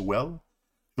Penny Sewell.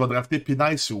 Je vais drafter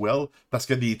Penny Sewell parce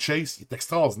que des Chase, il est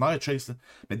extraordinaire, Chase. Là.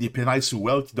 Mais des Penny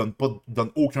Sewell qui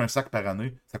donnent aucun sac par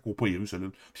année, ça court pas les rues,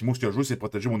 celui-là. Puis moi, ce que je veux, c'est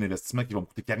protéger mon investissement qui va me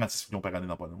coûter 46 millions par année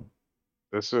dans pas long.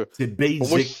 C'est ça. C'est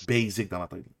basic dans la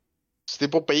tête. Si t'es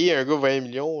pas payé un gars 20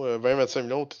 millions, 20-25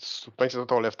 millions, tu penses que c'est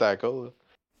ton left tackle. Là.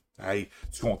 Hey,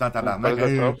 tu es content, tabarnak?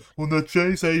 Hey, on a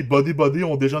Chase, hey, body,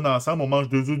 on déjeune ensemble, on mange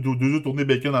deux œufs tournés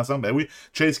bacon ensemble. Ben oui,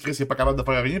 Chase, Chris, il est pas capable de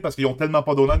faire rien parce qu'ils ont tellement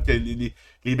pas d'Oland que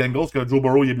les Bengals que Joe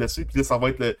Burrow il est blessé. Puis là, ça va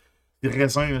être le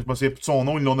raisin, je me souviens plus de son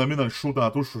nom, ils l'ont nommé dans le show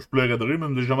tantôt, je pleurais de rire,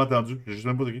 même, je l'ai jamais entendu. Je sais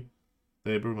même pas de qui.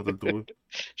 C'est un peu, je vais te le trouver.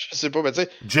 Je sais pas, mais tu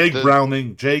sais.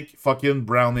 Jake fucking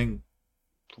Browning.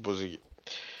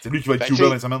 C'est lui qui va être QB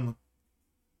dans la semaine.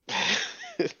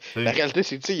 La réalité,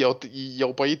 c'est que ils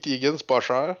ont payé T. Higgins pas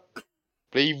cher.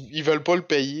 Puis là, ils veulent pas le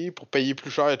payer pour payer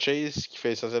plus cher à Chase qui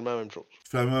fait essentiellement la même chose.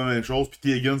 Qui fait la même chose. Puis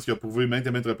T. Higgins qui a prouvé maintes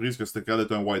et maintes reprises que c'était capable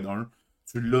d'être un wide 1.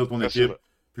 Tu l'as dans ton équipe.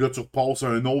 Puis là, tu repasses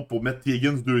un autre pour mettre T.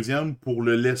 Higgins deuxième pour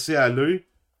le laisser aller.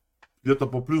 Puis là, t'as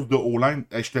pas plus de O-line.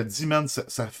 Hey, je te dis, man,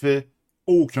 ça fait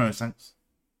aucun sens.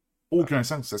 Aucun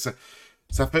sens.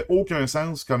 Ça fait aucun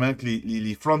sens comment que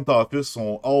les front office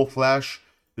sont all flash.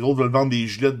 Les autres veulent vendre des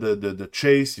gilets de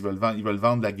Chase, ils veulent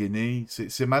vendre la guenille.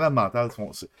 C'est malade mental.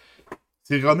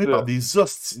 C'est runné par des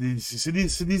hosties. C'est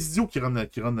des idiots qui runnent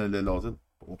l'asile.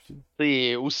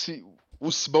 C'est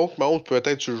aussi bon que Mahomes peut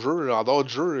être sur le jeu. En dehors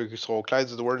du jeu, qui sont Clyde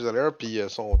Edwards-Helaire puis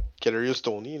son Kadarius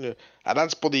Toney. Là. À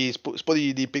date, c'est pas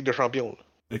des pics de champion.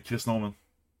 Chris, non, man.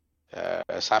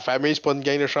 Sa famille, c'est pas une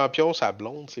gang de champion. Sa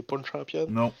blonde, c'est pas une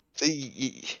championne. Non. C'est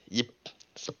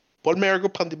pas le meilleur gars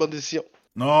pour prendre des bonnes décisions.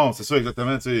 Non, c'est ça,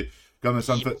 exactement. T'sais, comme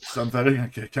ça me fait rire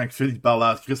quand Phil il parle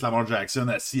à Chris Lamar Jackson,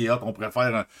 assis et hot, on pourrait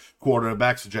faire un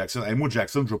quarterback sur Jackson. Hey, moi,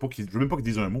 Jackson, je veux même pas qu'il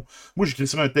dise un mot. Moi, j'écris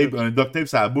sur un duct tape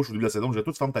sur la bouche au début de la saison, je vais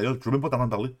tout fermer ta gueule, je veux même pas t'entendre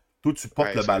parler. Toi, tu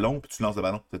portes le ballon, puis tu lances le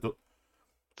ballon, c'est tout.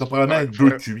 T'as probablement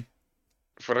deux QI.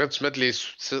 Faudrait que tu mettes les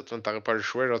sous-titres, t'aurais pas le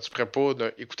choix. Genre, tu pourrais pas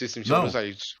écouter cette émission-là sans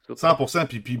les sous-titres.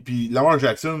 100%. Puis Lamar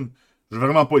Jackson, je veux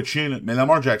vraiment pas être chien, là, mais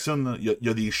Lamar Jackson, il y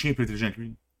a des chiens plus intelligents que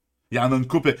lui. Il y en a une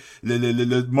coupe.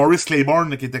 Le Maurice Claiborne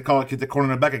là, qui était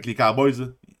cornerback avec les Cowboys, là,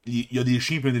 il y a des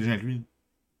chiens plus intelligents que lui.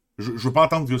 Je veux pas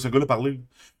entendre ce gars-là parler.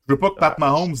 Je veux pas que Pat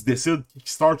Mahomes décide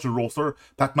qui start sur le roster.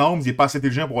 Pat Mahomes, il est pas assez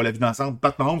intelligent pour avoir la vie d'ensemble.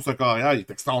 Pat Mahomes, c'est un carrière, il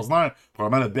est extraordinaire.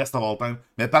 Probablement le best of all time.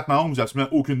 Mais Pat Mahomes, il a absolument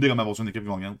aucune idée comment avoir une équipe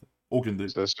gagnante. Aucune idée.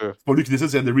 C'est pas lui qui décide,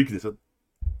 c'est Andy Reid qui décide.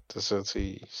 C'est ça,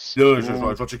 Là, je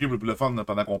vais checker le fun là,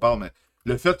 pendant qu'on parle, mais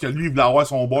le fait que lui, il voulait avoir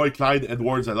son boy Clyde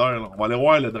Edwards-Helaire, on va aller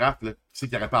voir le draft, là. Qui c'est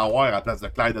qu'il aurait pas à avoir à la place de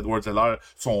Clyde Edwards-Helaire,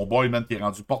 son boy, man, qui est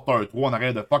rendu porteur 3 en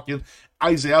arrière de fucking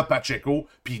Isaiah Pacheco,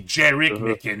 puis Jerick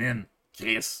McKinnon.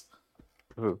 Chris.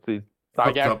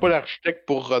 T'engages pas l'architecte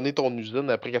pour runner ton usine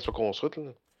après qu'elle soit construite,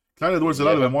 là. Clyde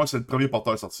Edwards-Helaire, de mémoire, c'est le premier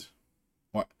porteur sorti.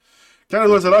 Ouais. Clyde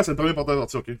Edwards-Helaire, c'est le premier porteur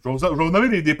sorti, ok. Je vais vous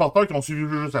nommer des porteurs qui ont suivi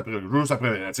juste après. Juste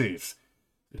après, tu sais.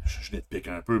 Je nitpick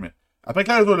un peu, mais. Après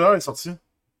Clyde Edwards-Helaire est sorti.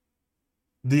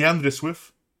 DeAndre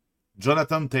Swift,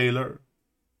 Jonathan Taylor,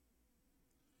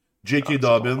 J.K.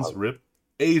 Dobbins, RIP,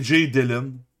 A.J.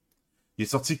 Dillon, il est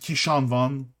sorti Keyshawn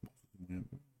Vaughn,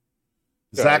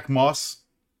 Zach Moss.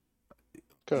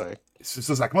 Correct.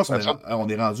 Ça commence, on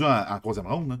est rendu en troisième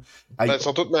ronde. Ils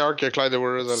sont tous meilleurs que Clyde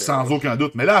Edwards-Helaire. Sans aucun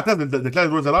doute. Mais là, à tête de Clyde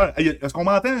Edwards-Helaire, est-ce qu'on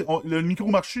m'entend le micro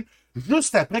marché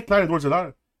juste après Clyde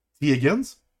Edwards-Helaire? T.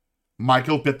 Higgins,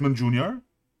 Michael Pittman Jr.,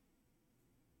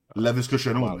 Laviska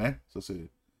Shenault, hein? Ça, c'est...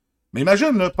 Mais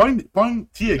imagine, là, point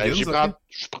T. Higgins.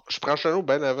 Je prends Shenault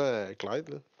bien avant Clyde,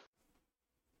 là.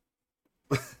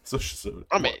 Ça, je suis sûr.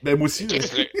 Ah, mais. Ben, moi aussi.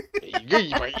 Le gars,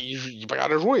 il est pas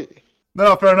capable de jouer.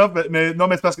 Non, fair enough, mais non,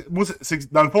 mais c'est parce que moi,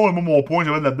 dans le fond, moi, mon point que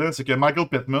j'avais là-dedans, c'est que Michael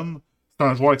Pittman, c'est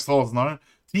un joueur extraordinaire.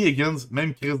 T. Higgins,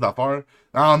 même crise d'affaires.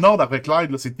 En ordre après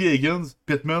Clyde, c'est T. Higgins,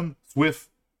 Pittman,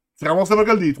 Swift. Tu ramasses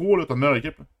pas des trois, là, t'as une meilleure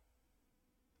équipe. Là.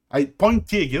 Hey, point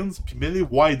T. Higgins, puis mets-les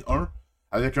wide 1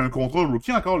 avec un contrat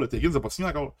rookie encore, là. T. Higgins n'a pas signé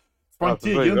encore. Tu prends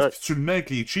T. Higgins, puis tu le mets avec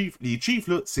les Chiefs. Les Chiefs,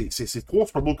 là, c'est 3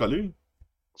 Super Bowl collés.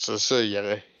 C'est ça,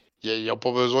 ils n'ont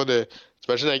pas besoin de.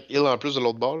 T'imagines avec Hill en plus de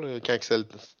l'autre bord, là, quand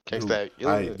c'était avec Hill.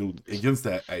 Hey, dude, Higgins,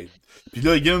 c'était. Hey. Puis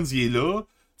là, Higgins, il est là,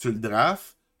 tu le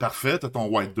drafts, parfait, t'as ton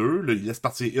White 2, là, il laisse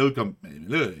partir Hill comme.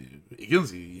 Mais là, Higgins,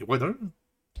 il est White 1.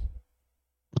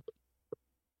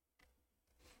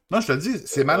 Non, je te le dis,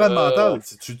 c'est malade mental.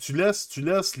 Tu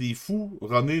laisses les fous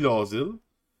runner l'asile.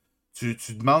 Tu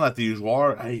demandes à tes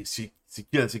joueurs, hey, c'est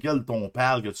quel ton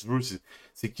pal que tu veux?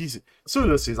 C'est qui? Ça,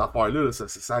 là, ces affaires-là,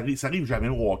 ça arrive jamais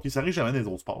au hockey, ça arrive jamais dans les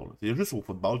autres sports. C'est juste au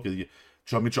football que tu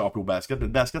vas mettre au basket. Le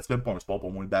basket, c'est même pas un sport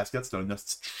pour moi. Le basket, c'est un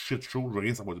shit show. Je veux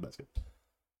rien savoir du basket.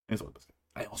 Rien savoir du basket.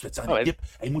 Hey, on se fait ça en équipe.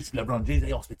 Hey, moi, je suis LeBron James.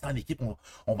 Hey, on se fait ça en équipe.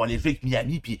 On va aller jouer avec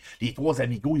Miami. Puis les trois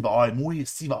amigos, il va y avoir moi,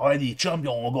 Steve, il va y avoir des chums. Puis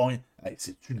on gagne. Hey,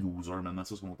 c'est-tu loser maintenant?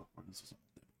 Ça, c'est mon temps.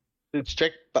 Tu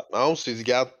check Pat Mahomes, tu dis,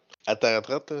 regarde, à ta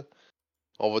retraite, là,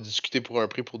 on va discuter pour un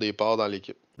prix pour des parts dans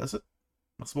l'équipe. That's it.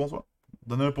 Merci, bonsoir.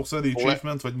 Donne 1% des Chiefs,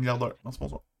 man, tu vas être milliardaire. Merci,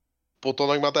 bonsoir. Pour ton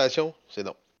augmentation, c'est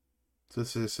non.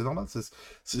 C'est normal. Ça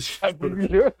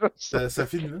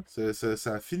finit là.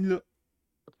 Ça finit là.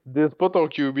 Dis pas ton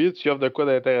QB, tu offres de quoi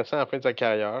d'intéressant à la fin de sa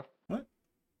carrière. Ouais.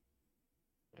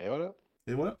 Et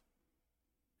voilà.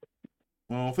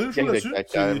 On fait le show là-dessus.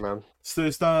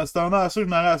 C'était un assez, je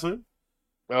m'en rassure.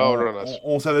 Oh,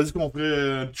 on s'avait dit qu'on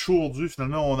ferait un petit show aujourd'hui.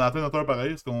 Finalement, on a atteint notre heure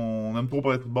pareil. Parce qu'on aime trop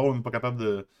parler de football. On n'est pas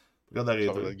capable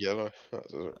d'arrêter.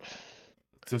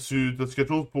 T'as-tu quelque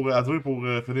chose à dire pour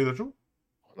finir le show?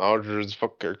 Non, je dis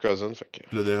fuck Kirk Cousins. Fait que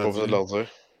pas besoin de leur dire.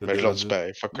 Mais je leur dis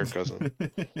pareil. Fuck Kirk Cousins.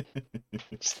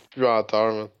 C'est plus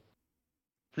menteur, man.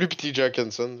 Plus petit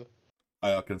Jackinson.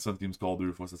 Ah, Hawkinson qui me score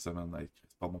 2 fois cette semaine. Hey,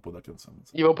 parle-moi pas d'Hawkinson.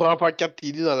 Il va pouvoir faire 4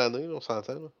 TD dans l'année, on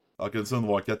s'entend. Là. Hawkinson va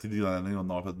avoir 4 TD dans l'année. On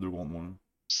en a fait 2 contre moi.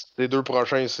 Les 2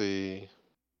 prochains, c'est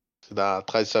dans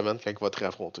 13 semaines quand il va te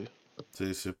réaffronter.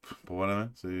 C'est probablement.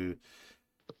 C'est.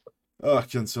 Ah,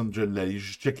 Hawkinson, je l'ai.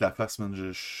 Je check la face, man.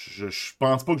 Je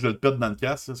pense pas que je le pète dans le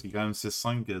casque, là, ce qui est quand même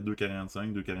 6-5,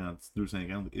 2,45, 2,46,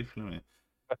 2,50 ish, là,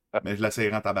 mais je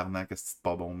l'essayerai en tabarnak, c'est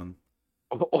pas bon, man.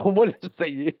 Au moins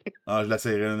l'essayer. Ah, je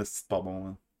l'essayerai, c'est pas bon,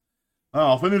 man.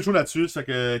 Ah, on fait le show là-dessus, ça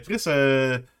fait que Chris,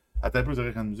 attends un peu, vous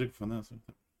aurez une musique, ça.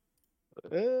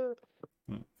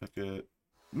 Fait que.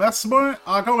 Merci bien,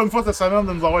 encore une fois cette semaine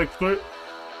de nous avoir écoutés.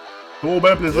 Trop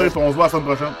bien plaisir, et on se voit la semaine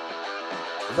prochaine.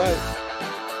 Bye.